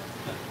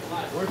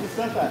 Where's the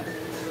stuff at?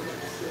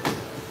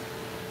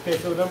 Okay,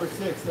 so number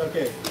 6.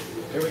 Okay,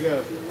 here we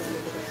go.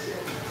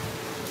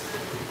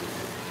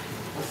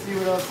 Let's see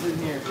what else is in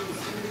here.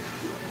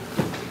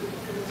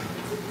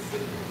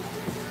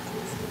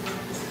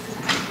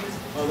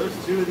 Oh,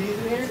 there's 2 of these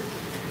in here?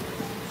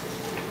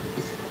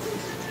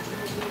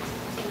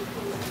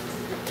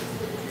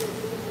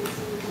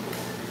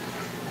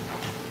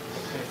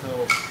 Okay, so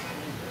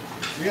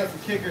we got some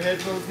Kicker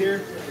headphones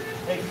here.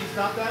 Hey, can you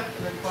stop that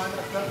and then find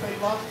that stuff that you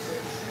lost?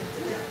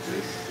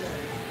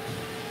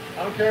 I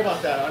don't care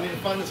about that. I need to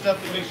find the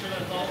stuff to make sure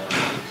that's all.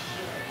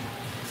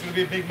 It's going to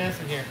be a big mess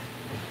in here.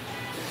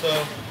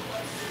 So,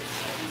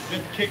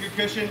 good Kicker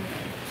cushion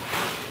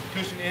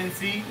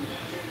NC.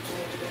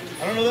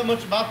 I don't know that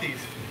much about these.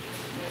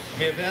 I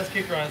mean, if it has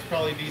Kicker on, it's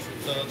probably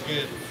decent, so it's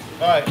good.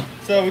 Alright,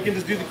 so we can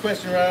just do the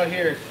question right out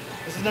here.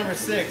 This is number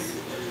 6.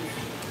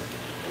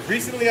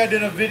 Recently I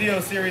did a video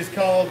series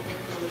called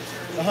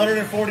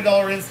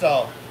 $140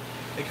 Install.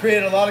 It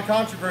created a lot of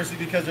controversy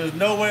because there's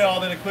no way all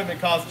that equipment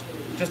costs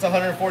just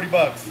 140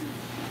 bucks.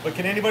 But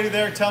can anybody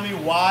there tell me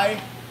why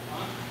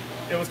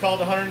it was called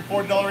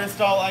 $140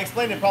 Install? I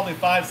explained it probably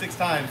 5-6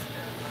 times.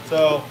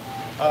 So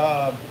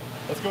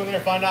let's go in there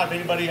and find out if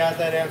anybody has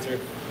that answer.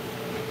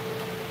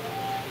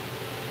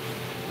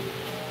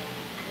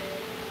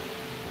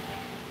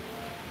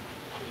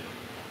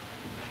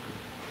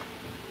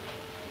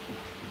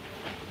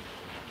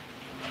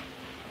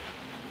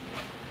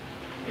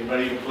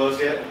 Anybody even close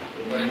yet?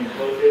 Anybody even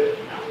close yet?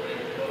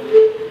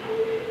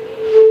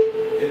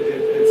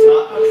 It's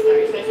not.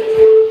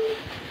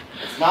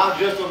 It's not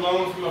just a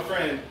loan from a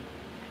friend.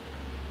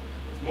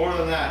 It's more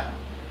than that.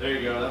 There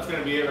you go. That's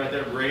gonna be it right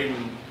there,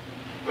 Braden.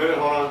 Wait a minute,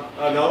 hold on.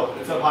 Oh no,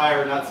 it's up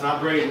higher. That's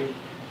not Braden.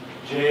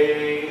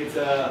 J. It's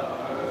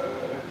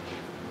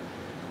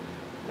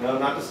no,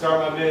 not to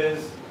start my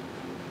biz.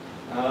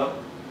 No.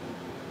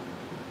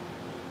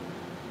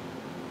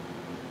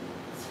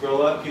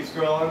 Scroll up. Keep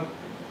scrolling.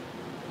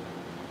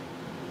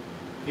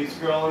 Keep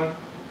scrolling.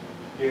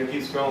 Here,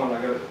 keep scrolling.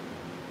 I got it.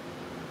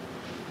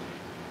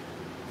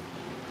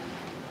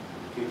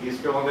 Keep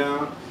scrolling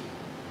down.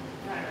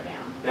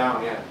 Down.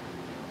 Down, yeah.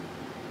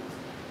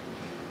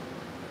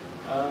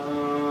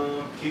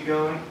 Keep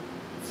going.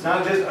 It's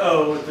not just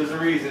O. There's a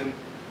reason.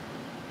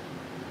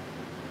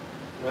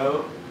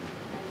 No.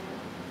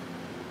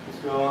 Keep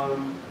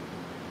scrolling.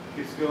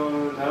 Keep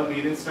scrolling. No,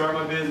 you didn't start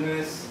my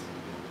business.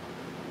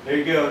 There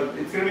you go.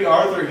 It's gonna be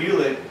Arthur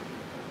Hewlett.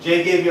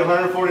 Jay gave you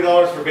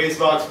 $140 for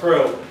Basebox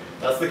Pro.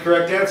 That's the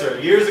correct answer.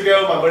 Years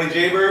ago, my buddy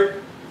Jay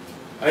Bird,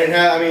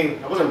 I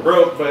mean, I wasn't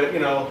broke, but you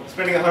know,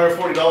 spending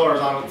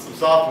 $140 on some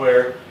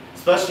software,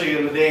 especially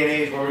in the day and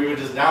age where we would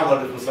just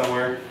download it from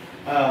somewhere,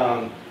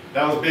 that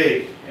was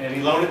big. And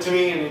he loaned it to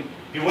me, and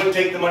he wouldn't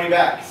take the money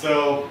back.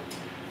 So,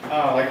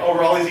 like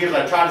over all these years,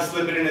 I tried to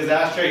slip it in his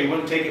ashtray. He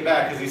wouldn't take it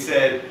back because he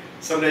said,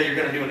 "Someday you're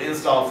going to do an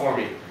install for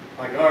me."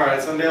 I'm like, all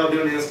right, someday I'll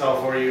do an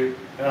install for you.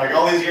 And like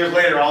all these years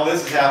later, all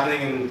this is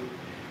happening, and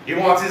he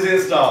wants his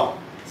install.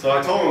 So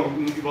I told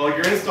him, well,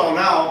 your install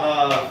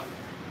now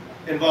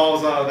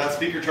involves that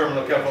speaker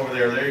terminal cup over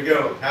there. There you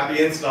go.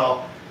 Happy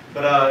install.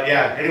 But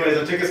yeah, anyways,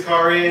 I took his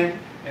car in,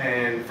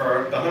 and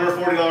for the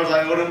 $140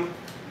 I owed him,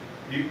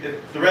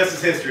 the rest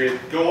is history.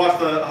 Go watch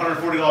the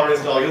 $140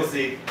 install, you'll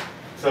see.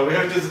 So we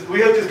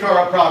hooked his car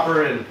up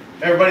proper, and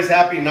everybody's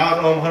happy. Now I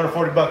owe him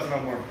 140 bucks no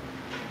more.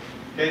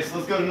 Okay, so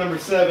let's go to number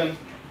 7.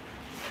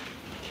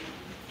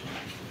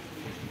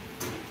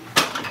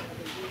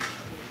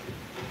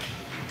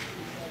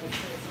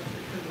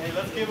 Hey,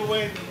 let's give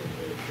away.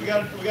 We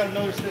got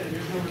another 6.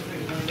 Here's number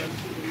 6.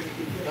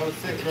 That was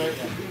 6, right?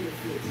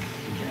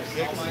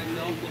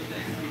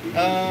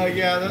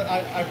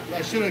 Yeah,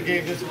 I should have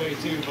gave this away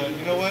too, but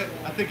you know what?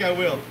 I think I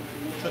will.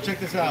 So check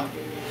this out.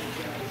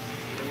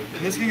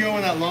 And this can go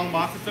in that long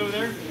box that's over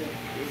there.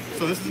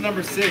 So this is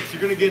number 6.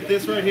 You're gonna get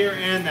this right here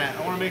and that.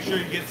 I want to make sure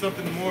you get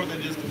something more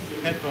than just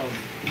headphones.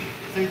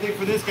 Same thing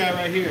for this guy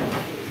right here.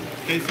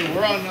 Okay, so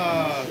we're on.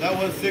 That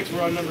was 6.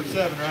 We're on number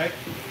 7, right?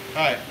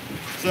 All right.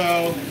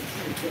 So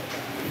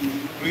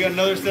we got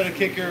another set of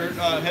Kicker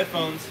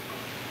headphones,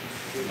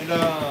 and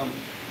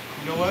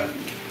you know what?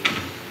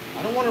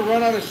 I don't want to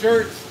run out of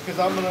shirts because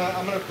I'm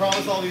gonna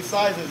promise all these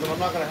sizes, and I'm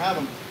not gonna have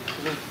them.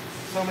 There's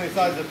so many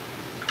sizes.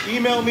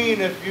 Email me,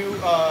 and if you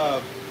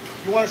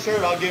want a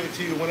shirt, I'll give it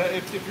to you.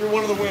 If you're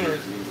one of the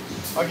winners,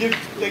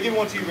 they give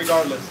one to you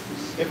regardless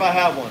if I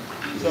have one.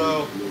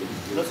 So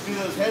let's do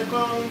those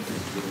headphones.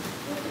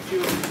 Let's see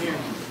what's in here.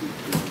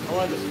 I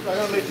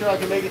gotta make sure I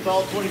can make it to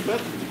all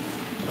 25th.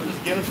 I'm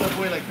just giving stuff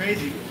away like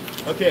crazy.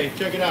 Okay,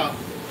 check it out.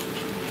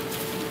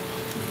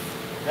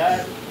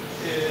 That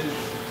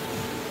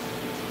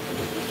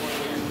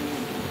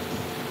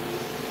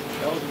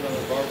was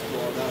another bar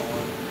stool on that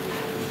one.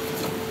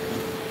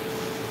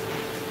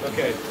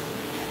 Okay,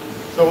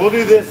 so we'll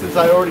do this since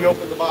I already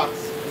opened the box.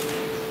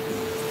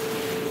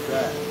 What's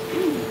that?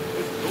 Ooh,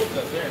 there's cool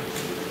stuff there.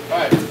 All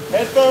right,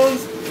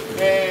 headphones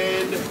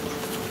and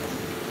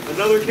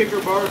another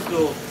Kicker bar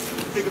stool.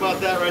 Think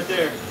about that right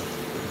there.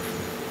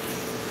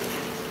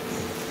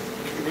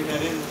 Bring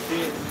that in and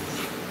see it.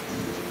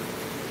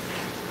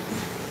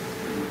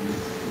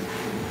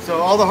 So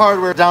all the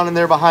hardware down in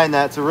there behind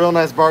that. It's a real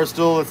nice bar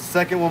stool. It's the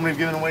second one we've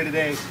given away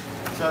today.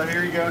 So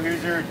here you go.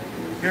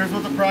 Here's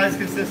what the prize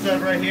consists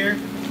of right here.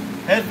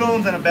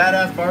 Headphones and a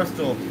badass bar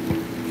stool.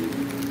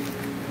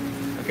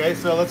 Okay,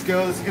 so let's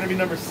go. This is going to be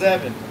number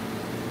 7.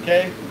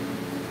 Okay.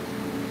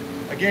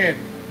 Again,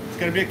 it's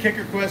going to be a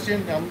Kicker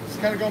question. I'm just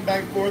kind of going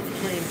back and forth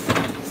between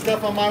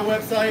stuff on my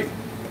website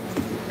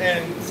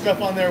and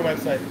stuff on their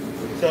website.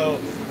 So,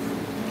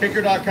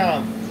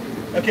 Kicker.com.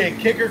 Okay,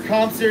 Kicker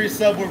Comp Series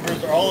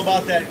subwoofers are all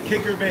about that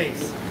Kicker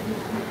bass.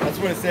 That's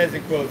what it says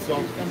in quotes, so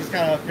I'm just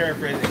kind of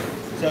paraphrasing.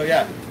 So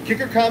yeah,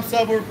 Kicker Comp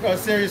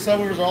Series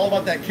subwoofers are all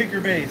about that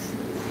Kicker bass.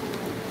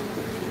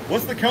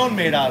 What's the cone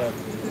made out of?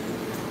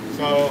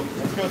 So,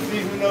 let's go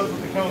see who knows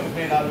what the cone is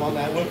made out of on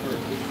that woofer.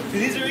 See,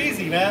 these are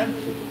easy, man.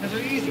 These are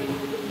easy.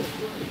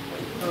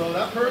 So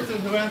that person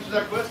who answers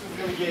that question is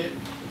going to get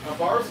a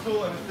bar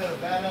stool and instead of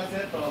badass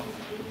headphones.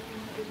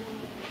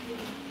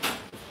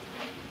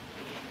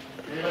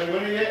 Anybody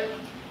winning yet?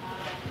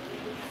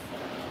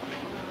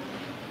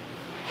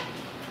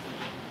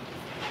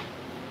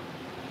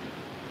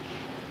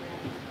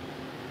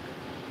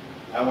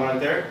 That one right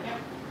there? Yep.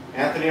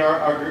 Anthony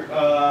Arguin?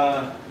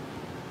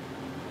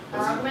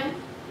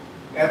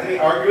 Anthony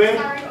Arguin?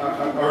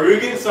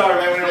 Arugan? Sorry,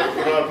 man,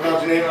 we don't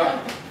pronounce your name right.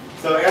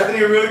 So Anthony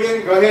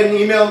Arugan, go ahead and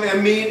email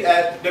me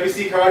at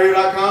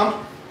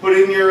wccardio.com. Put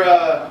in your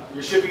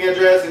shipping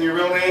address and your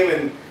real name,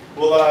 and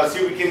we'll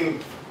see what we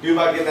can do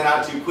about getting that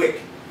out to you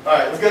quick. All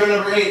right, let's go to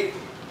number 8.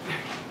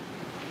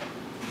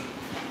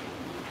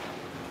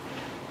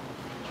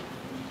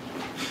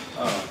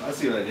 Oh, I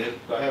see what I did.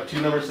 Do I have 2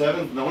 number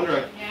 7s? No wonder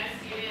I... Yes,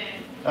 you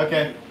did.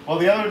 Okay. Well,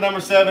 the other number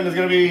 7 is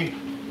going to be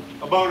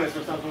a bonus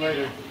or something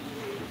later.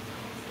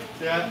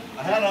 See, I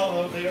had all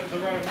those. They're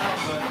right now,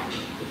 but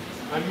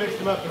I mixed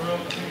them up to roll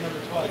the same number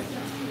twice.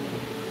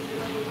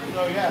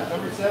 So yeah,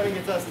 number 7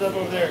 gets that stuff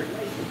over there.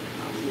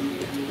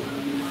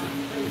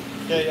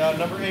 Okay,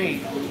 number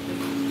 8.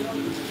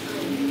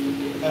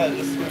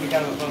 This is going to be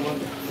kind of a fun one.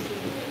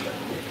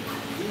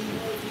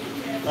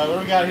 Alright, what do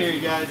we got here,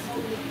 you guys?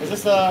 Is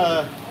this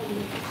oh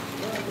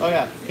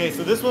yeah. Okay,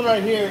 so this one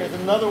right here is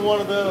another one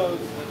of those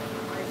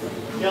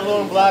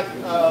yellow and black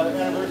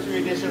anniversary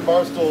edition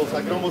bar stools.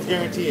 I can almost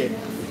guarantee it.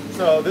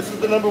 So this is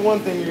the number 1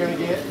 thing you're going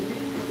to get.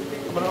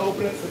 I'm going to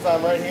open it since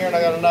I'm right here and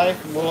I got a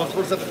knife. And we'll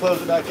first have to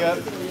close it back up.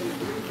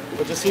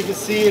 But just so you can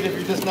see it if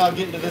you're just now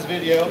getting to this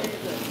video.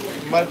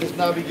 You might just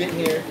not be getting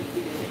here.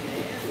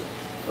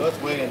 Oh, it's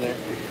way in there.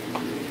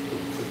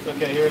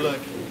 Okay, here, look.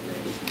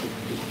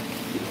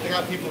 I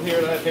got people here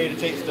that I pay to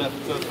take stuff,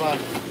 so it's fine.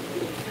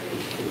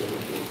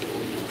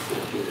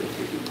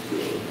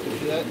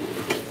 See that?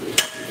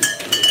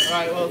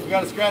 Alright, well, we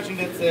got a scratching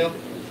dent sale.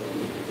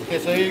 Okay,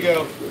 so here you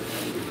go.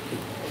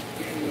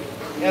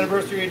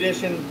 Anniversary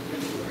edition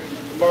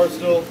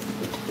Barstool.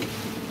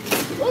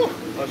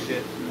 Oh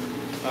shit.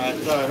 Alright,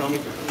 sorry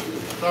homie.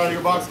 Sorry,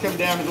 your box come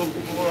damaged. We'll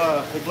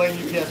blame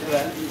UPS for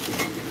that.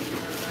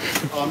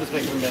 Oh, I'm just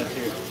making a mess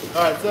here.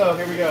 Alright, so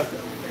here we go.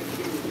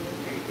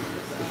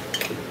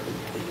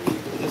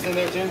 Is this in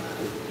there, Jim?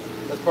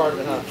 That's part of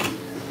it, huh?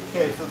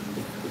 Okay, so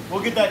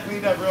we'll get that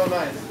cleaned up real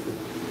nice.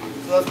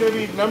 So that's going to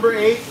be number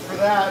 8 for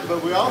that,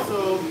 but we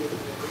also,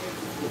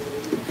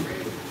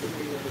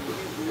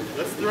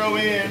 let's throw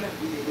in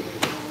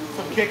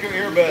some Kicker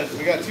earbuds.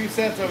 We got 2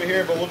 sets over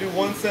here, but we'll do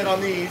 1 set on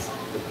these.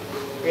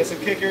 We got some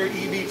Kicker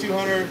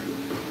EB200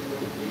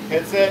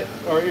 headset,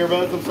 or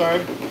earbuds, I'm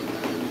sorry.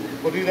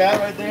 We'll do that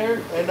right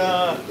there, and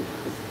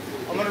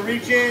I'm going to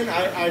reach in.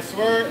 I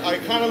swear, I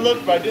kind of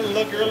looked, but I didn't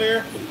look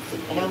earlier.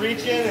 I'm going to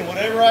reach in, and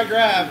whatever I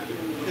grab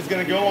is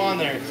going to go on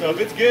there. So if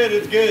it's good,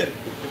 it's good.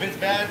 If it's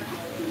bad,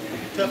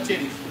 tough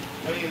titties.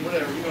 I mean,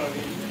 whatever, you know what I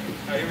mean.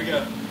 All right, here we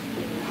go.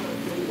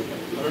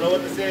 I don't know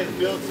what this is. It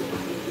feels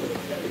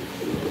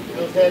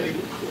heavy. I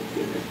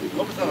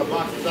hope it's not a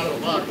box. It's out of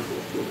a box.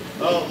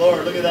 Oh,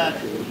 Lord, look at that.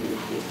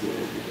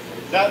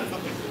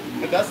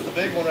 That's the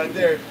big one right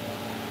there.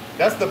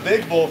 That's the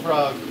big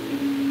bullfrog.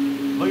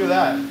 Look at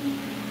that.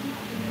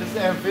 This is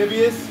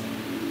amphibious.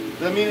 Does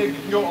that mean it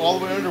can go all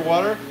the way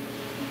underwater?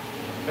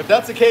 If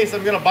that's the case,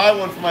 I'm going to buy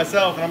one for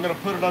myself and I'm going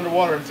to put it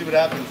underwater and see what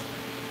happens.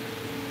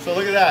 So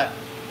look at that.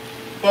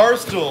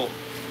 Barstool,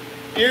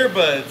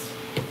 earbuds,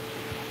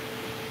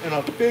 and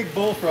a big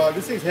bullfrog.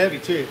 This thing's heavy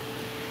too.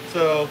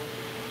 So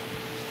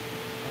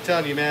I'm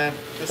telling you, man,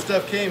 this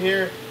stuff came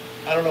here.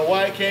 I don't know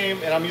why it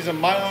came, and I'm using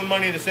my own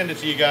money to send it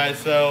to you guys.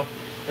 So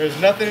there's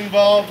nothing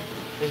involved.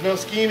 There's no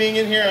scheming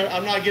in here.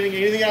 I'm not getting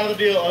anything out of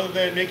the deal other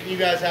than making you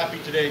guys happy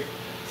today.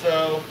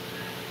 So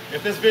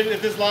if this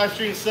live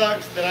stream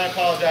sucks, then I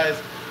apologize.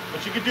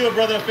 But you could do a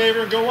brother a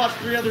favor and go watch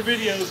 3 other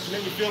videos to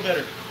make me feel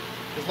better.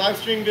 Because live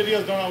stream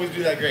videos don't always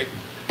do that great.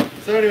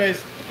 So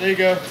anyways, there you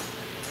go.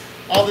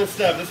 All this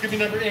stuff. This could be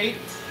number 8.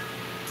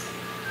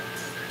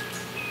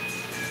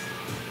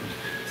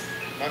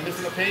 Am I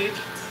missing a page?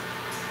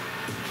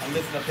 I'm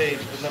missing a page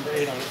with number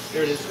 8 on it.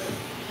 There it is.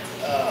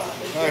 All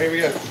right, here we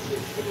go.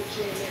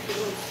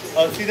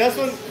 See, this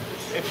one,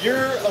 if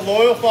you're a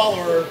loyal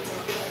follower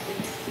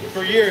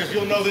for years,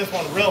 you'll know this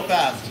one real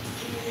fast.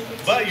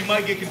 But you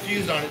might get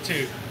confused on it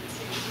too.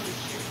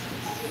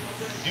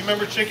 Do you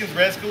remember Chicken's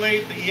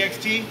Rescalade, the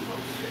EXT?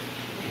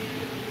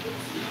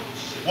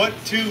 What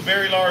 2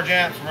 very large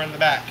amps were in the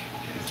back?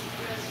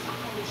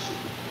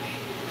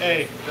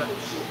 Hey,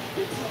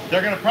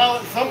 they're gonna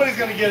probably, somebody's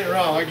gonna get it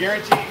wrong. I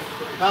guarantee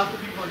half the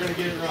people are gonna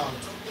get it wrong.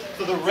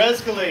 So the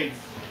Rescalade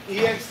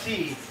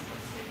EXT,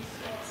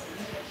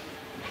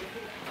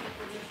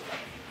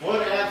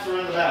 what amps are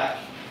in the back?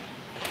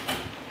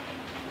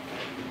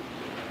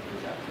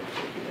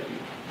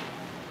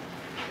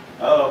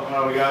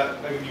 Oh, we got,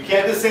 you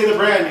can't just say the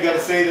brand, you got to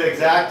say the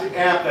exact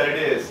amp that it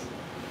is.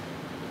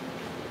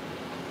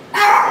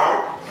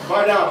 Oh,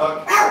 quiet down,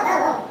 Buck.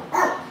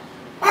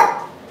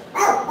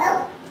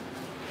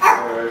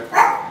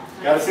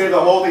 Got to say the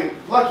whole thing.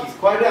 Lucky's,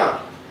 quiet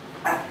down.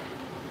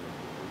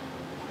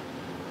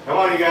 Come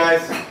on, you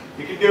guys.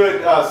 You can do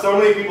it. So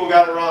many people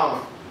got it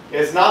wrong.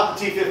 It's not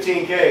the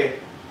T15K.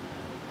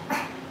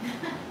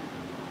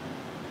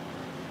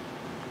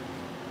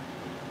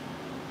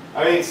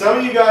 I mean, some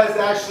of you guys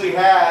actually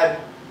had,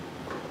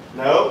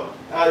 no,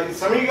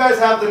 some of you guys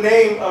have the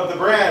name of the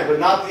brand, but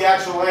not the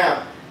actual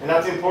amp, and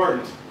that's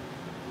important.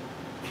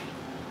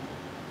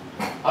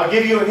 I'll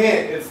give you a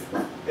hint.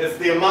 It's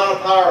the amount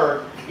of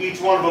power each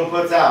one of them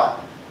puts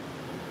out.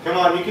 Come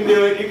on, you can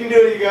do it. You can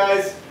do it, you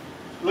guys.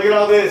 Look at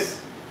all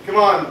this. Come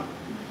on.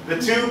 The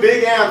 2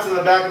 big amps in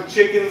the back of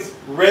Chicken's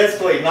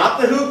Rescalade,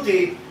 not the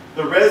Hoopty,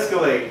 the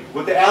Rescalade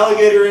with the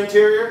alligator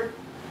interior.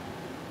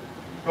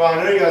 Come on,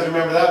 I know you guys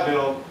remember that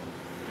build.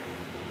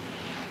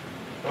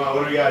 Come on,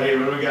 what do we got here?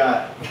 What do we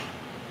got?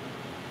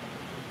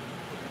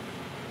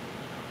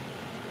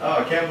 Oh,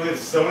 I can't believe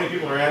so many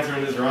people are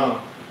answering this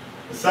wrong.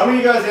 Some of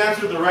you guys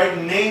answered the right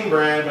name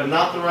brand, but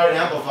not the right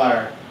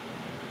amplifier.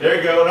 There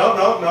you go. No,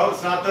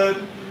 it's not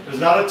the,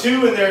 there's not a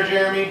 2 in there,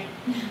 Jeremy.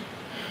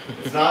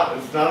 It's not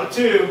a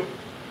 2.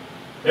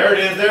 There it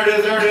is, there it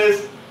is, there it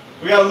is.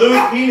 We got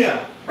Luis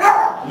Pina.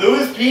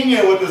 Luis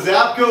Pina with the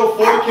Zapco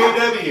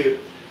 4KW.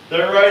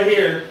 They're right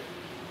here.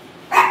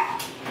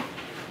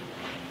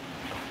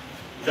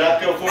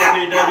 Zapco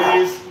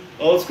 4KWs,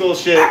 old school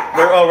shit.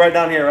 They're right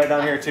down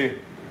here too.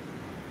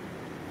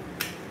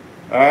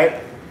 All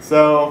right,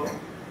 so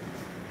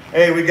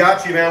hey, we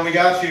got you, man. We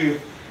got you.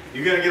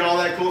 You're gonna get all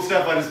that cool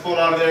stuff I just pulled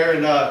out of there,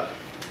 and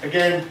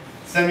again,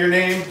 send your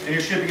name and your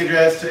shipping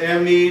address to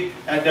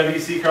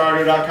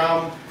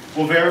mneed@wccaraudio.com.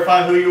 We'll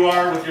verify who you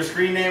are with your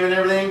screen name and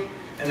everything,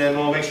 and then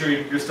we'll make sure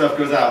your stuff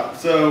goes out.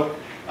 So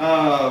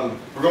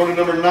we're going to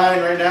number 9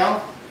 right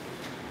now.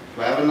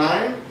 Do I have a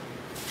 9?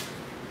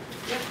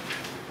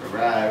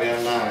 right, we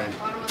have 9.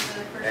 Bottom of the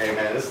first. Hey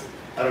man, this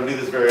I don't do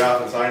this very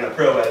often, so I ain't a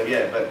pro at it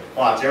yet. But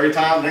watch, every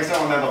time, next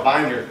time I'm gonna have a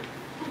binder,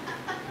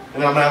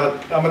 and I'm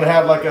gonna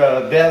have like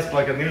a desk,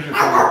 like a news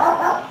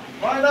recorder.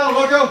 Right now,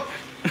 loco.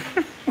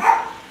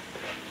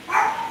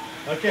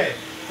 Okay,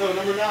 so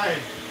number 9.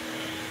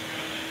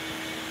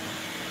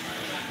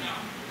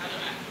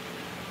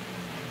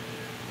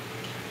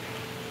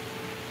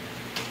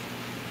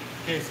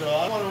 Okay, so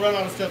I don't want to run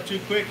out of stuff too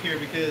quick here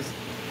because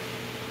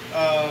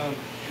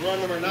we're on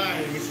number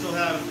 9 and we still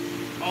have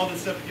all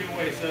this stuff to give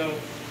away. So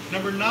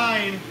number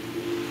 9,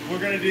 we're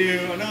gonna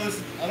do. I know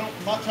this. I'm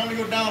not trying to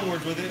go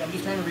downwards with it. I'm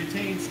just trying to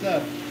retain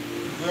stuff.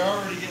 We're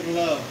already getting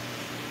low.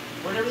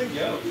 Where'd everything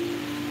go?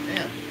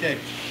 Damn. Okay.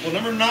 Well,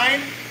 number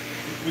 9,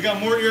 we got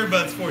more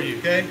earbuds for you.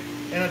 Okay.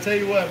 And I'll tell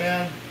you what,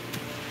 man.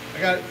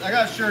 I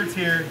got shirts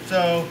here.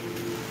 So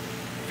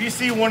if you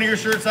see one of your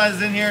shirt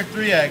sizes in here,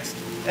 3X,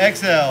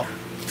 XL,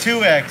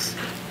 2X.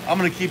 I'm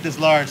gonna keep this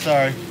large.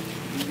 Sorry,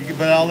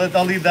 but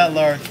I'll leave that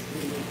large.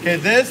 Okay.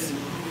 This.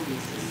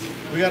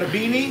 We got a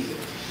beanie.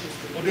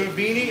 We'll do a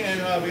beanie,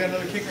 and we got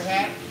another kicker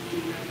hat.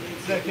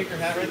 See that kicker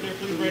hat right there,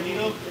 please,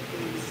 Brandino?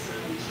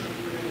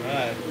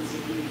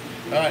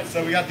 All right,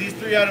 so we got these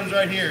 3 items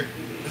right here.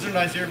 These are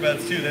nice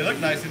earbuds, too. They look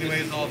nice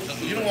anyways.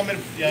 You don't want me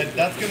to, yeah,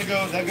 that goes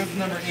to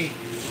number 8.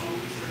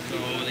 So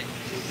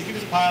you can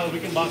just pile it. We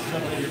can box it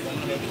up later.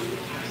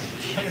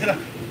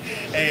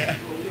 Hey,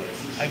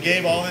 I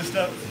gave all this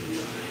stuff.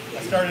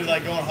 I started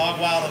like going hog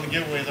wild on the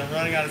giveaways. I'm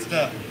running out of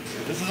stuff.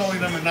 This is only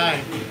number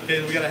 9.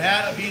 Okay, we got a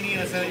hat, a beanie,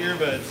 and a set of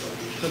earbuds.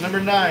 So number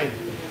 9.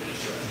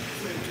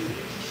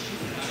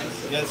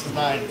 Yeah, this is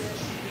 9.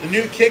 The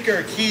new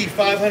Kicker Key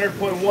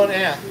 500.1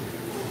 amp.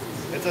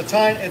 It's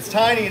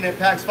tiny and it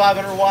packs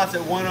 500 watts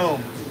at 1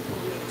 ohm.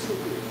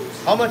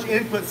 How much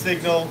input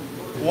signal,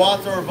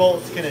 watts or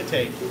volts, can it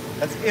take?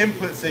 That's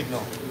input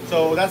signal.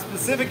 So that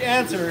specific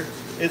answer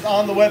is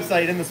on the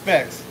website in the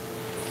specs.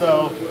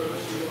 So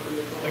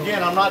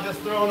again, I'm not just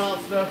throwing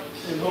out stuff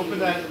and hoping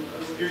that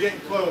you're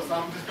getting close.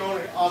 I'm just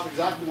going off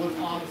exactly what's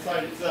on the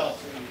site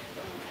itself.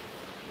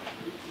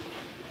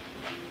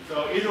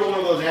 So either one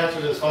of those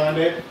answers is fine,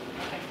 babe.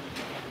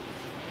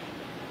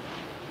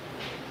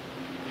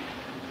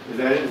 Is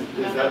that it?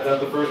 Is that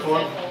the first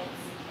one?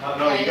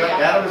 No, you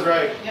got Adam is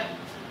right. Yep.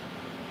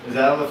 Is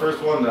Adam the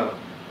first one though?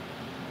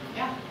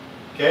 Yeah.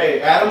 Okay,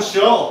 Adam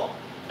Schull.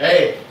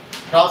 Hey,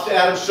 props to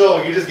Adam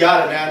Schull. You just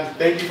got it, man.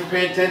 Thank you for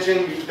paying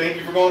attention. Thank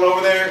you for going over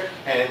there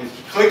and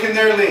clicking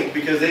their link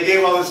because they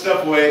gave all this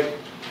stuff away.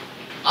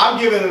 I'm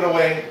giving it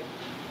away,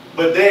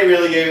 but they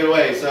really gave it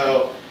away.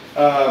 So,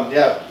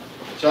 yeah,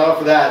 shout out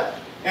for that.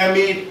 And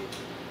me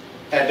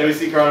at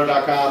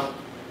wccarter.com.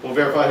 We'll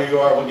verify who you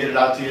are. We'll get it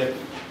out to you.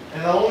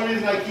 And the only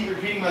reason I keep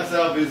repeating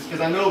myself is because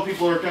I know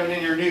people are coming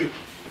in here new,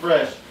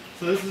 fresh.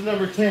 So this is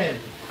number 10.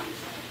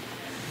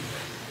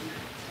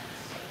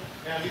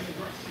 Yeah,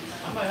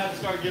 I might have to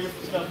start giving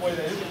some stuff away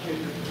that isn't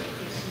kids.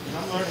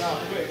 I'm learning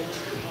out quick.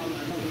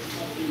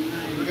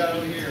 We got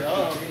over here.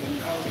 Oh,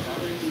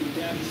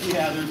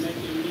 yeah,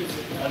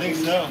 I think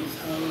so.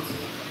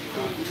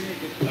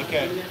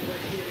 Okay.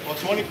 Well,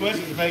 20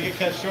 questions may get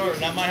cut short,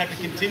 and I might have to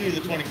continue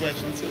the 20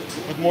 questions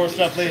with more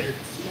stuff later.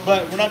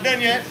 But we're not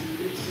done yet.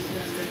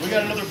 We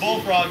got another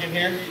bullfrog in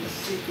here.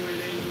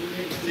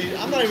 See,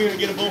 I'm not even going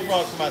to get a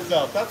bullfrog for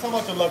myself. That's how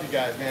much I love you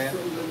guys, man.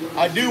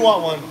 I do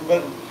want one,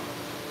 but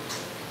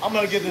I'm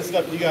going to give this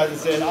stuff to you guys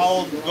instead.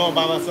 I'll go and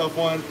buy myself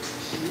one.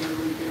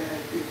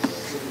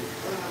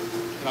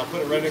 And I'll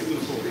put it right next to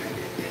the pool.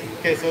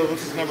 Okay, so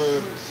this is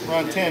we're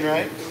on 10,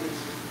 right?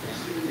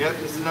 Yep,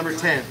 this is number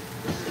 10.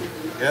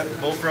 Yep,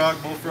 bullfrog.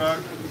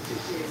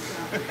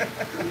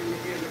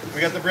 We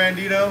got the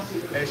Brandito.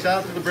 Hey, shout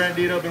out to the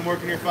Brandito. Been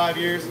working here 5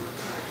 years.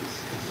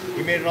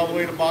 We made it all the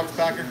way to box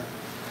packer.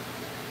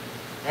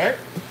 Right?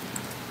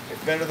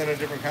 It's better than a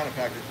different kind of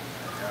packer.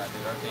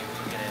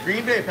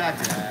 Green Bay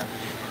packer.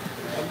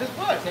 Of this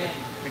what?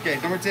 Okay,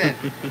 number 10.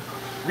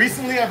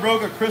 Recently I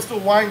broke a crystal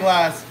wine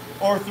glass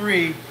or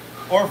 3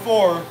 or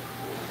 4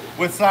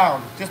 with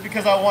sound just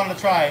because I wanted to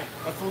try it.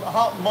 A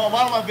lot of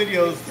my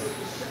videos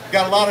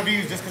got a lot of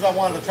views just because I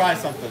wanted to try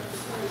something.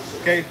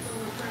 Okay?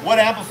 What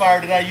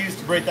amplifier did I use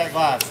to break that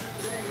glass?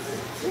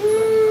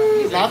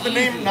 Not the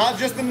name, not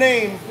just the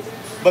name,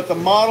 but the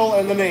model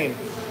and the name.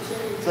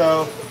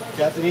 So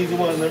that's an easy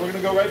one. Then we're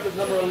gonna go right to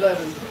number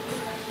 11.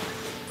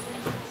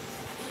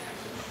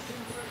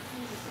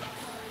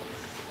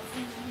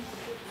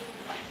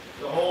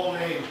 The whole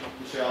name,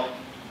 Michelle.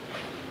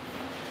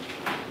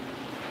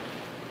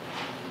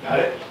 Got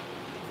it?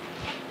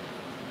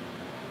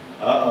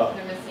 Uh-oh.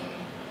 They're missing.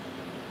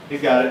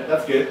 He's got it.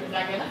 That's good. Is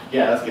that good?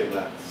 Yeah, that's good.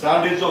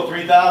 Sound Digital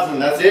 3000.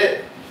 That's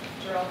it.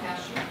 Gerald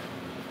Castro.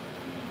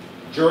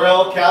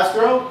 Jarrell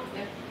Castro?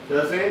 Yep. Is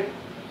that his name?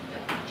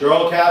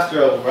 Jarrell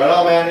Castro. Right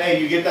on, man. Hey,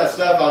 you get that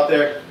stuff out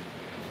there.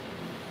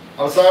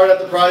 I'm sorry that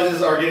the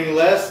prizes are getting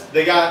less.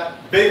 They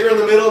got bigger in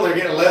the middle. They're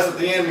getting less at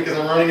the end because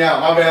I'm running out.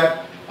 My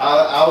bad.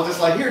 I was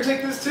just like, here,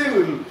 take this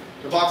too. And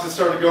the boxes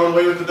started going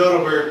away with the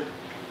dodo bird.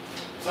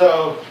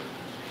 So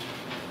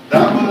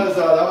that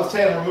was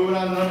 10. We're moving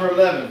on to number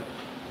 11.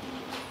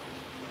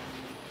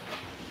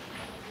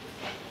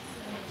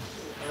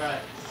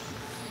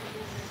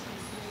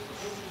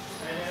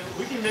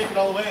 it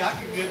all the way, I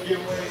could give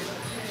away.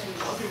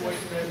 I'll give away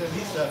some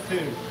SMD stuff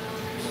too.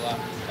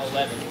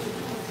 11.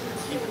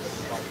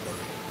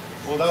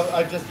 Well,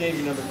 I just gave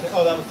you number 10.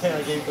 Oh, that was 10.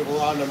 I gave you.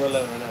 We're on number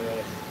 11 right now,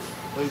 right?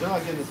 Well, they're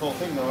not getting this whole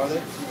thing though, are they?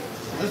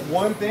 Is this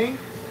one thing?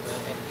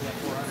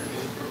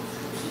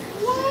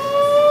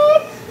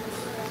 What?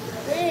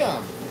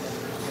 Damn.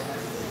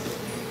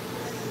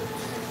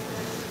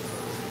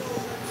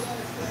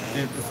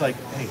 Dude, it's like,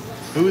 hey,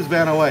 who's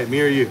Vanna White,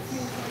 me or you?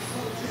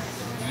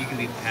 You can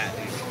be Pat,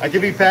 dude. I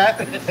can be Pat?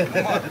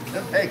 Come on.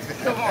 Thanks,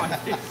 Come on,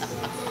 dude.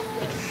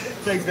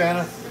 Thanks,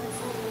 Vanna.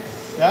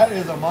 That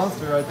is a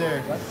monster right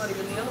there. That's not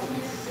even the other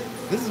one.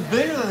 This is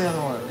bigger than the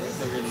other one. It is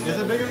bigger than Is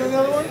it bigger than the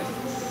other one?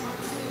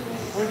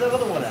 Where's that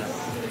other one at?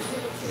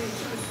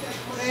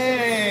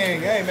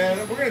 Dang, hey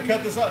man, we're gonna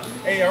cut this up.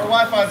 Hey, our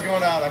Wi-Fi's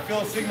going out. I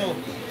feel a signal.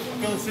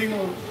 Feel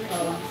signal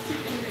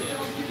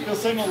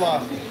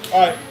loss. All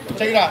right,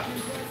 check it out.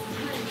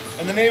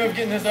 In the name of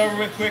getting this over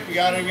with quick, we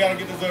gotta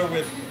get this over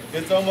with.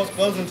 It's almost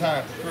closing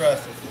time for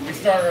us. We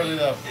start early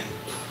though.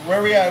 Where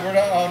are we at? We're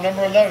on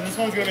number 11. This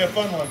one's gonna be a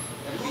fun one.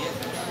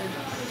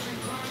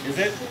 Is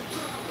it?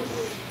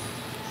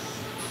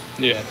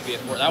 Yeah.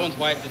 That one's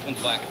white, this one's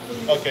black.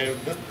 Okay,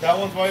 that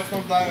one's white, this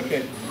one's black.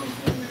 Okay.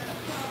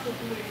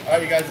 All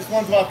right, you guys. This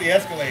one's about the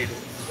Escalade.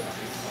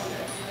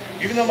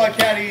 Even though my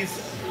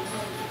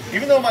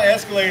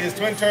Escalade is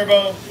twin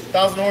turbo,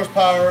 1,000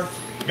 horsepower,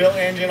 built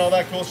engine, all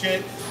that cool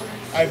shit,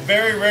 I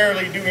very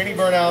rarely do any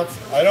burnouts.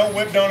 I don't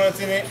whip donuts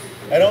in it.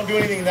 I don't do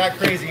anything that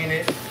crazy in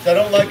it. So I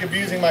don't like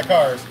abusing my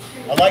cars.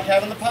 I like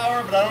having the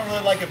power, but I don't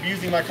really like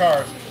abusing my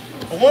cars.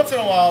 But once in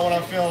a while, when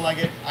I'm feeling like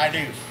it, I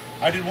do.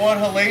 I did one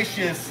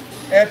hellacious,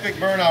 epic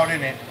burnout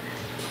in it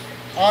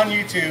on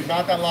YouTube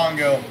not that long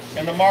ago,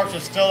 and the marks are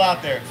still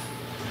out there.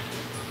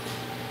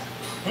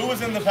 Who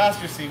was in the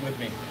passenger seat with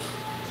me?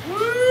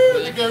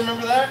 Woo! You guys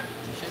remember that?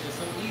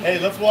 Hey,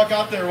 let's walk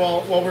out there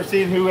while we're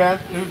seeing who's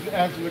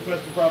answering the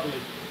question properly.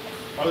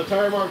 Are the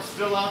tire marks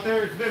still out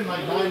there? It's been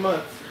like 9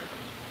 months.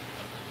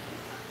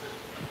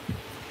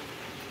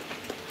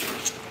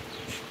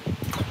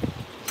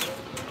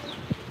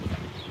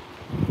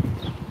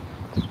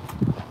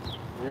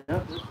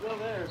 Yep, they're still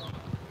there.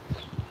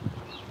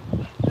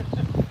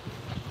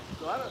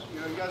 So I don't,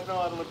 you guys know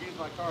I don't abuse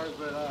my cars,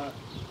 but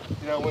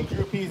when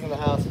Drew P's in the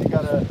house, you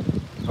gotta.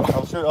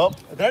 I'm sure. Oh,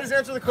 did I just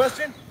answer the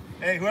question?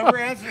 Hey, whoever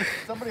answered,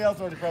 somebody else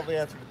already probably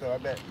answered it though. I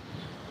bet.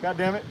 God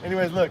damn it.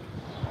 Anyways, look,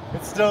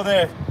 it's still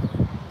there.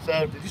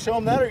 So, did you show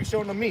them that, or are you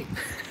showing them me?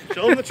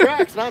 Show them the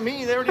tracks, not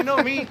me. They already know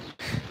me.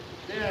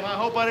 Damn, I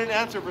hope I didn't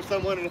answer for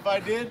someone, and if I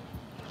did,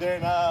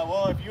 then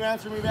well, if you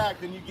answer me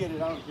back, then you get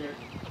it. I don't care.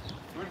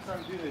 We're just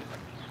trying to do this.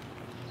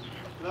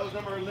 So that was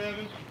number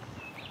 11.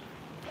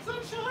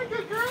 Sunshine,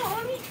 good girl,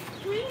 honey.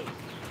 Sweet.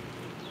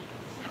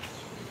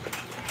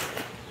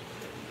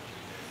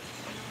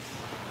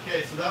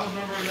 Okay, so that was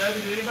number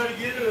 11. Did anybody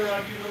get it, or did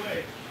I give it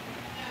away?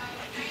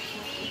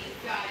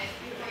 Got it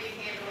before you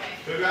gave it away.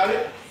 Who got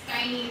it?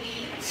 Steiny B.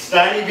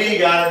 Steiny B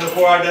got it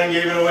before I done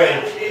gave it away.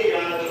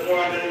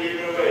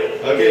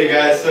 Okay, you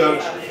guys, so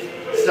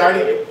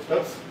Steiny,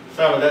 oops,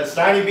 sorry about that.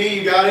 Steiny B,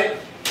 you got it.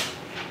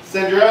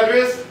 Send your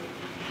address,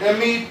 and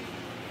me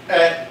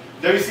at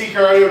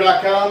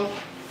wccardio.com,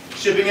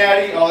 shipping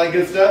Addy, all that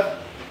good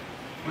stuff.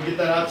 We'll get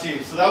that out to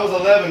you. So that was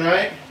 11,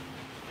 right?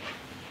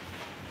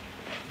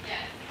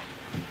 Yes.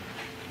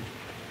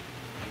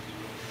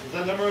 Is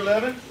that number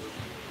 11?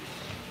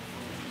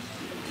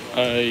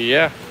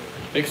 Yeah, I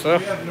think so.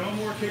 We have no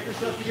more kicker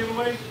stuff to give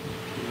away?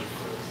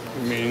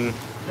 I mean, Is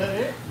that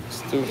it?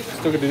 still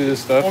gonna do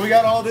this stuff. Well, we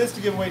got all this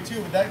to give away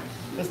too, but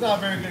that's not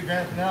a very good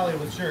grand finale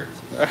with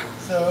shirts.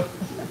 So,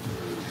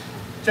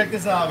 check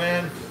this out,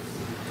 man.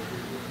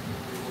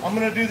 I'm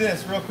gonna do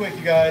this real quick,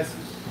 you guys.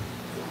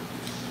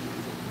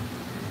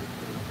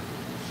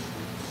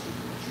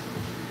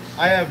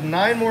 I have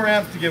 9 more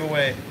amps to give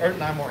away, or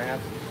 9 more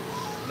amps,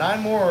 9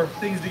 more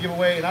things to give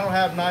away, and I don't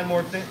have 9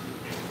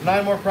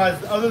 more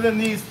prizes other than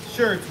these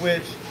shirts,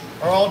 which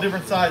are all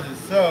different sizes.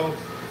 So,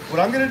 what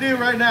I'm gonna do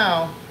right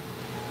now.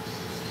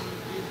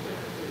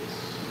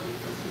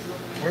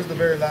 Where's the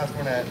very last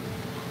one at?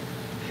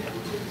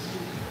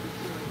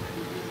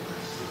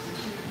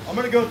 I'm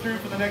going to go through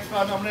for the next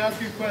 5. I'm going to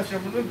ask you a question.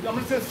 I'm just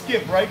going to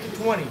skip right to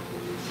 20. And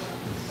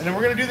then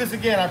we're going to do this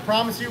again. I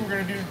promise you we're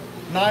going to do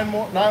 9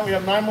 more. We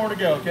have 9 more to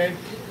go, okay?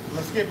 I'm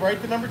going to skip right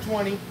to number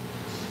 20.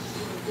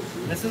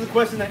 This is a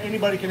question that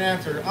anybody can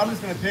answer. I'm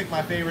just going to pick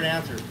my favorite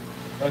answer,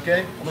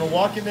 okay? I'm going to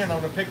walk in there and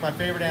I'm going to pick my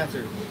favorite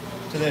answer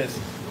to this.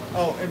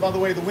 Oh, and by the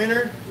way, the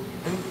winner,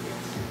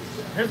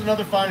 here's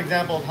another fine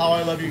example of how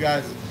I love you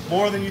guys.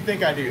 More than you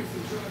think I do.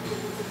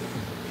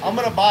 I'm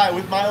gonna buy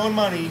with my own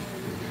money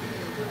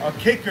a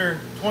Kicker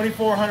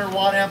 2400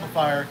 watt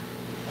amplifier,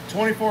 a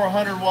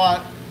 2400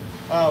 watt.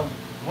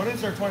 What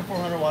is our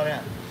 2400 watt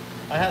amp?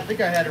 I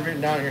think I had it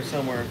written down here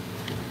somewhere.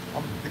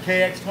 The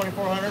KX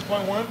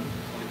 2400.1.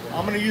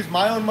 I'm gonna use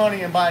my own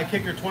money and buy a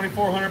Kicker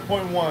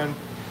 2400.1,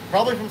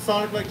 probably from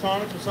Sonic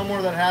Electronics or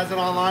somewhere that has it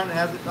online and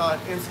has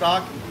it in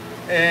stock.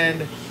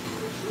 And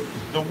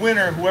the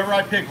winner, whoever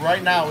I pick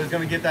right now, is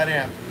gonna get that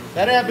amp.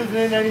 That app isn't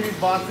in any of these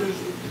boxes.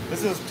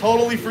 This is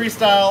totally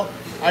freestyle.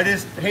 I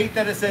just hate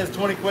that it says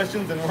 20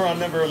 questions and we're on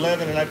number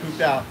 11 and I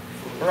pooped out.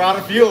 We're out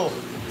of fuel.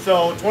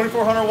 So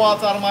 2,400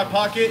 watts out of my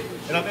pocket,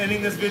 and I'm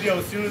ending this video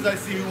as soon as I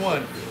see who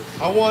won.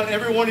 I want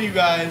every one of you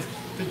guys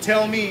to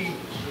tell me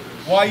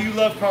why you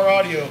love car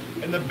audio,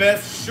 and the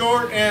best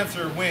short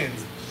answer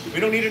wins. We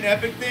don't need an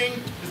epic thing.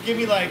 Just give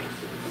me like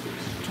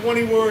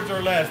 20 words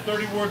or less,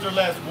 30 words or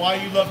less, why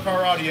you love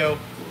car audio,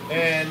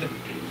 and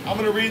I'm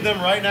gonna read them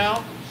right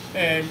now.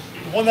 And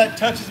the one that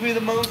touches me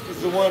the most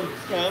is the one,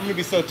 I'm gonna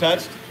be so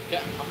touched.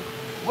 Yeah.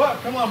 What?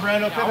 Come on,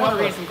 Brando. I want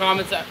to read some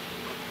comments.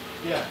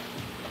 Yeah.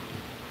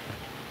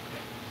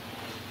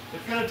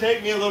 It's gonna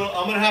take me a little,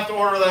 I'm gonna have to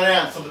order that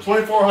amp. So the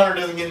 2,400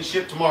 isn't getting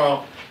shipped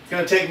tomorrow. It's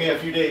gonna take me a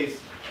few days.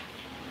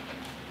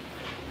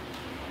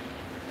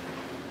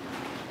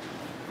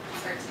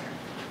 Starts here.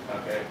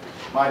 Okay.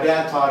 My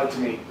dad taught it to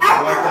me.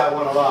 I like that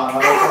one a lot. I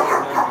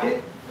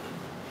like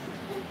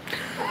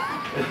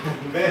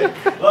that.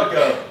 Man, look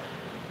up.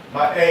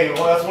 Hey,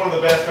 well, that's one of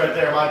the best right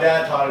there. My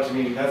dad taught it to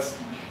me.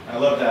 I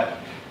love that.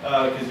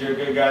 Because you're a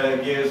good guy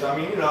that gives. I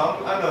mean, you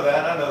know, I know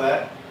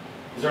that.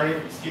 Is there any,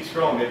 just keep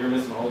scrolling, babe. You're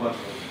missing a whole bunch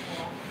of them.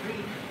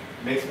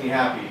 Makes me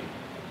happy.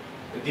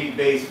 The deep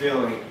bass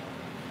feeling.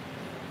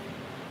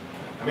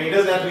 I mean, it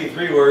doesn't have to be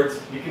 3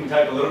 words. You can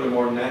type a little bit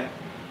more than that.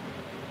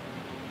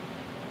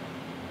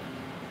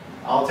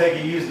 I'll take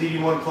a used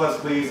DD1 Plus,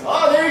 please.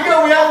 Oh, there you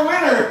go. We have a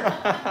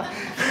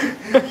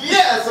winner.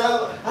 Yes,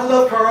 I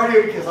love car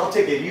audio because I'll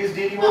take a used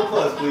DD1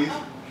 Plus, please.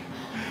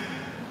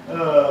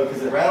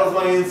 Because it rattles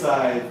my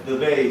inside, the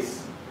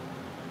bass.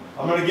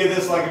 I'm going to give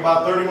this like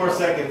about 30 more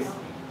seconds.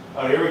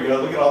 Oh, here we go.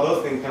 Look at all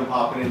those things come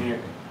popping in here.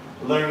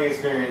 The learning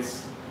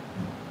experience.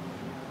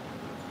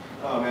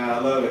 Oh man, I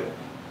love it.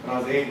 When I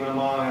was 8, my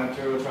mom had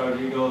a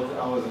turbocharged Eagle.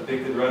 I was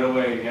addicted right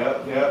away.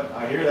 Yep.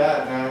 I hear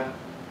that, man.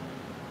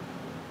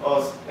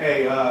 Oh,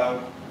 hey, I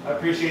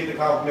appreciate the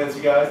compliments,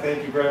 you guys.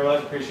 Thank you very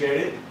much.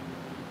 Appreciate it.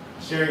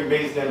 Sharing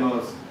bass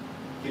demos.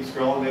 Keep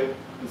scrolling, babe.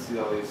 Let's see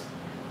all these.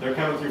 They're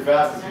coming through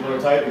fast because people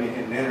are typing and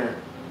hitting enter.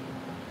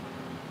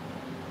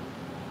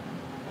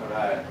 All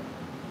right.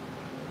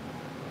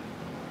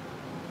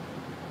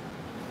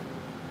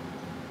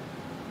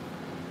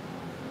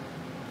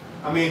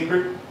 I mean,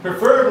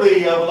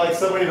 preferably I would like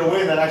somebody to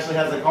win that actually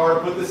has a car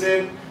to put this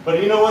in.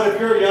 But you know what? If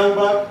you're a young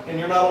buck and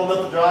you're not old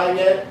enough to drive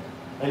yet,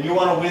 and you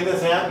want to win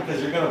this amp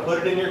because you're going to put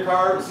it in your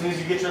car as soon as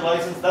you get your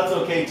license, that's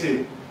okay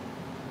too.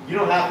 You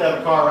don't have to have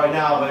a car right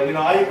now, but you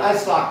know, I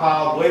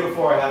stockpiled way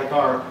before I had a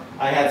car.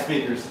 I had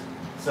speakers.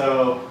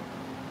 So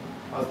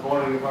I was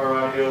born in the car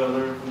audio. I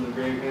learned from the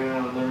grapevine. I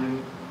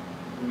learned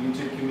from the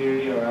YouTube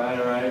community. All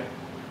right.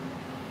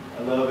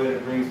 I love it.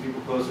 It brings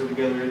people closer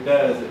together. It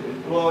does.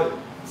 Well,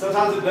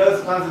 sometimes it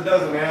does, sometimes it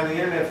doesn't, man. The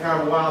internet's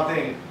kind of a wild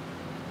thing.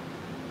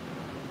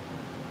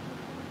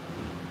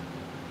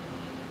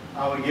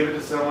 I would give it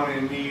to someone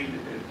in need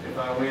if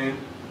I win.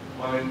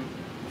 Well, you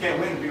can't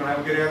win if you don't have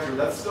a good answer.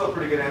 That's still a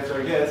pretty good answer,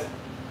 I guess.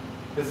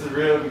 This is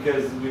real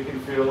because we can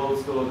feel old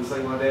school, just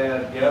like my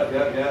dad.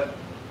 Yep.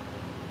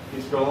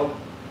 Keep scrolling.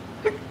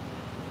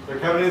 They're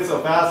coming in so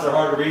fast, they're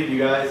hard to read, you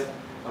guys.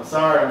 I'm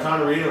sorry, I'm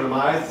trying to read them, and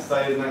my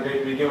eyesight isn't that great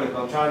to begin with,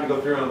 but I'm trying to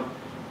go through them.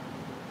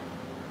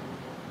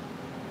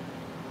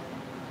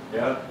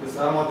 Yeah, I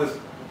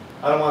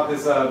don't want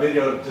this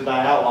video to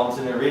die out while I'm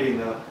sitting there reading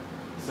though.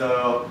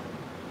 So,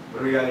 what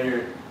do we got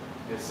here?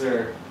 Yes,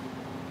 sir.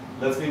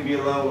 Lets me be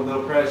alone with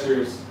no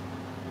pressures.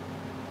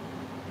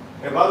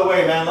 And by the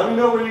way, man, let me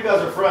know where you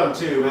guys are from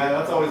too, man.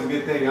 That's always a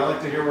good thing. I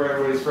like to hear where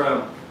everybody's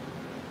from.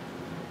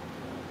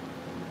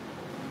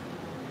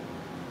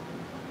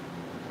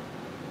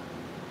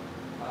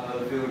 I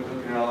love the feeling of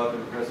cooking it all up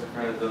and impressing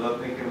friends. I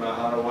love thinking about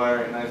how to wire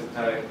it nice and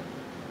tight.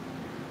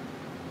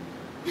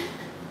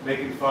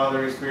 Making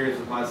father experience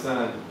with my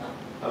son.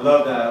 I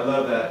love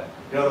that.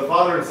 You know, the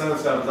father and son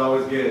stuff is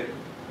always good.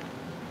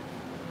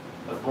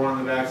 I was born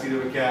in the backseat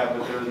of a cab,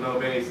 but there was no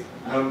bass,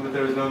 but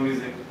there was no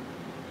music.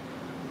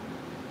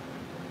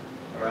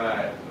 All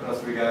right, what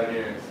else we got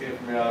here? Escape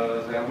from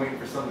reality. I'm waiting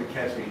for something to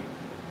catch me.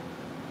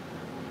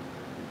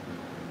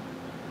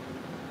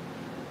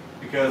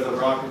 Because of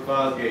Rocket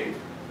Fosgate.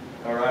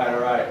 All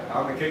right.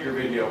 On the kicker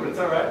video, but it's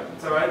all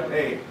right.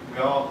 Hey, we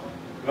all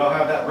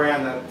have that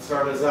brand that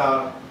started us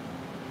out.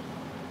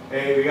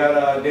 Hey, we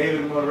got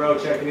David Monroe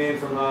checking in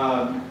from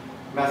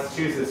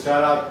Massachusetts.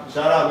 Shout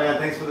out, man.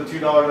 Thanks for the $2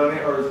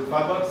 donation, or is it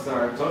 $5?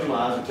 Sorry, I told you my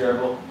eyes are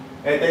terrible.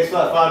 Hey, thanks for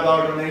that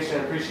 $5 donation.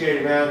 I appreciate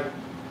it, man.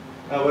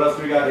 What else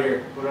we got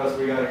here?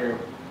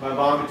 My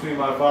bond between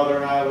my father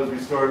and I was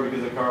restored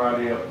because of car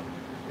audio.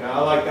 Yeah,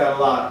 I like that a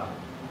lot.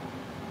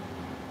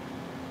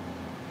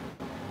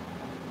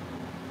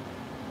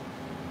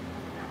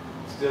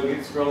 Still get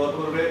to scroll up a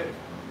little bit.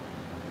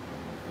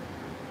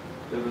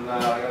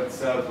 I got the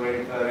subs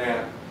waiting for that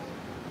amp.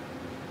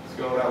 Let's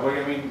go that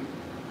way. I mean,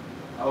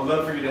 I would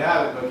love for you to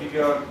have it, but keep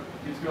going.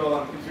 Keep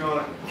scrolling.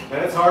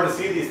 Man, it's hard to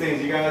see these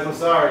things, you guys. I'm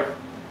sorry.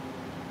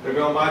 They're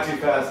going by too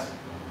fast.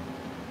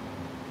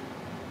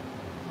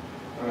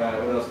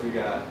 Alright, what else we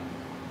got?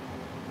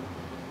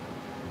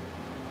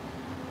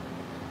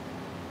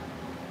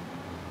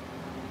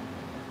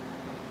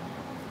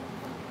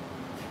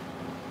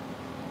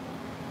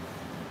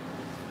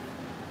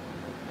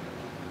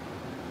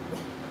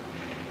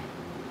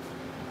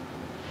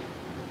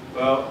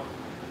 Well,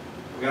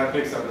 we gotta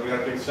pick something. We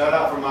gotta pick. Shout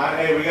out from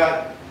Miami. Hey,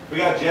 we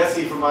got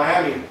Jesse from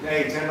Miami.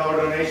 Hey, $10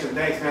 donation.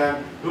 Thanks,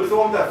 man. Who's the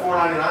one with that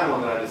 $4.99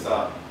 one that I just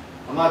saw?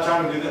 I'm not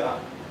trying to do that.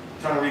 I'm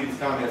trying to read these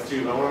comments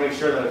too, but I want to make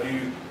sure that if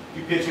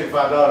you pitch in $5,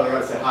 I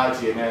gotta say hi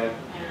to you, man.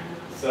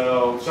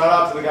 So shout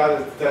out to the guy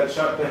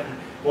that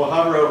will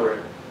hover over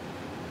it.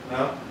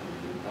 No?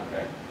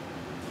 Okay.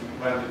 You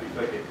might have to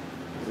click it.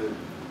 There you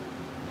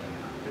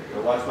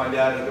go. Watch my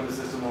dad hook up the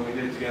system when we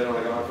did it together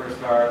when I got my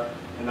first car,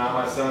 and now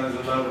my son is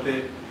in love with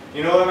it.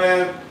 You know what,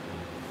 man?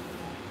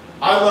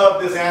 I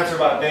love this answer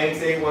by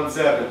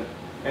Banks817,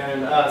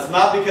 and it's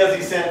not because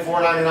he sent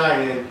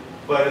 $4.99 in,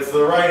 but it's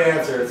the right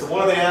answer. It's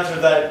one of the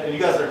answers that, and you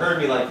guys have heard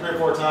me like 3 or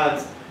 4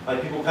 times,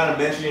 like people kind of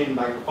mentioning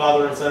like the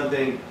father and son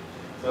thing.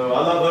 So I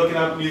love hooking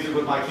up music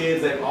with my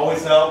kids. They've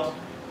always helped.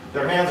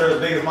 Their hands are as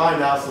big as mine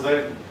now, so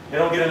they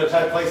don't get into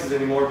tight places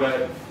anymore.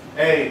 But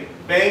hey,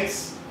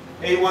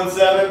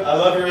 Banks817, I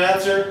love your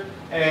answer,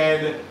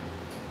 and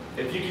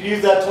if you can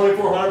use that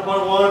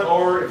 2400.1,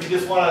 or if you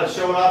just want to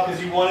show it off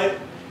because you want it,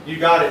 you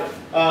got it.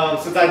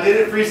 Since I did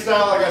it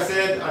freestyle, like I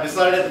said, I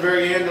decided at the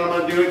very end that I'm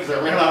going to do it because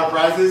I ran out of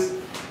prizes.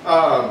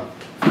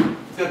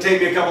 It's going to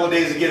take me a couple of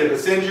days to get it, but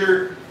send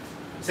your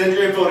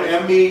info to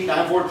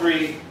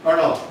mmead943, or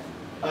no,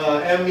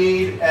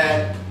 mmead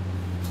at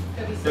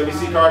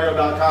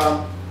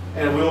wccardio.com,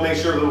 and we will make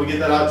sure that we get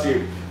that out to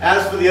you.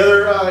 As for the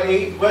other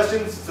 8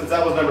 questions, since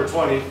that was number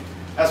 20,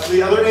 as for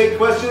the other 8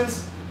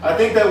 questions, I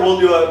think that we'll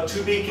do a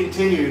to be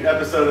continued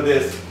episode of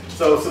this.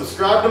 So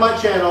subscribe to my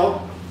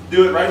channel.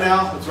 Do it right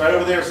now. It's right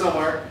over there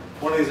somewhere.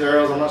 One of these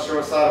arrows. I'm not sure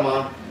what side I'm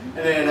on.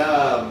 And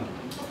then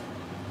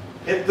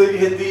hit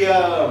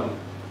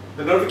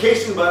the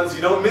notification button so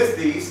you don't miss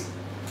these.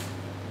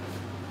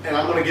 And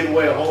I'm going to give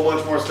away a whole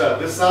bunch more stuff.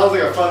 This sounds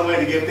like a fun way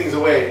to give things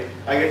away.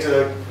 I get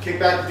to kick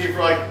back with you for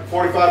like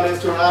 45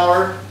 minutes to an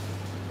hour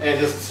and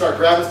just start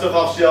grabbing stuff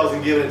off shelves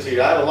and giving it to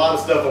you. I have a lot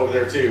of stuff over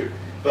there too.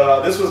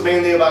 But this was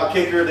mainly about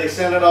Kicker. They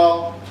sent it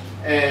all,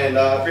 and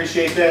I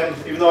appreciate them,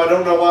 even though I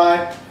don't know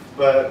why.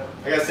 But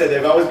like I said,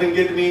 they've always been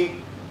good to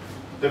me.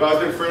 They've always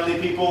been friendly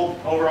people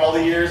over all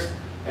the years,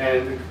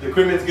 and the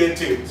equipment's good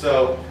too.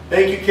 So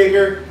thank you,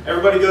 Kicker.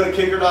 Everybody go to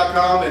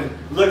kicker.com and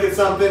look at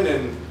something,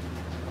 and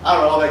I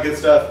don't know, all that good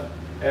stuff.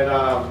 And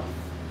I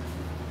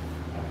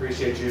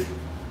appreciate you.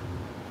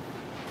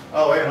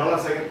 Oh wait, hold on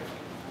a second.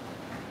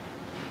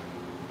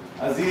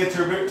 Azia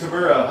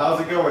Tabura, how's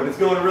it going? It's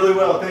going really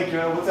well, thank you.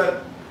 What's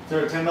that? Is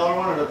there a $10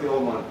 one or is that the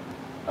old one?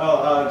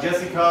 Oh,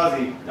 Jesse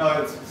Causey.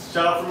 Oh, it's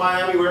shout out from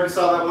Miami, wherever you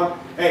saw that one.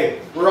 Hey,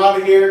 we're out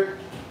of here.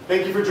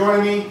 Thank you for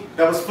joining me.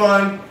 That was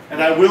fun.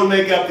 And I will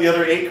make up the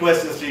other 8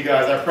 questions for you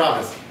guys, I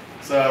promise.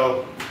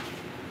 So,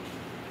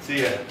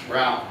 see ya. We're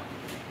out.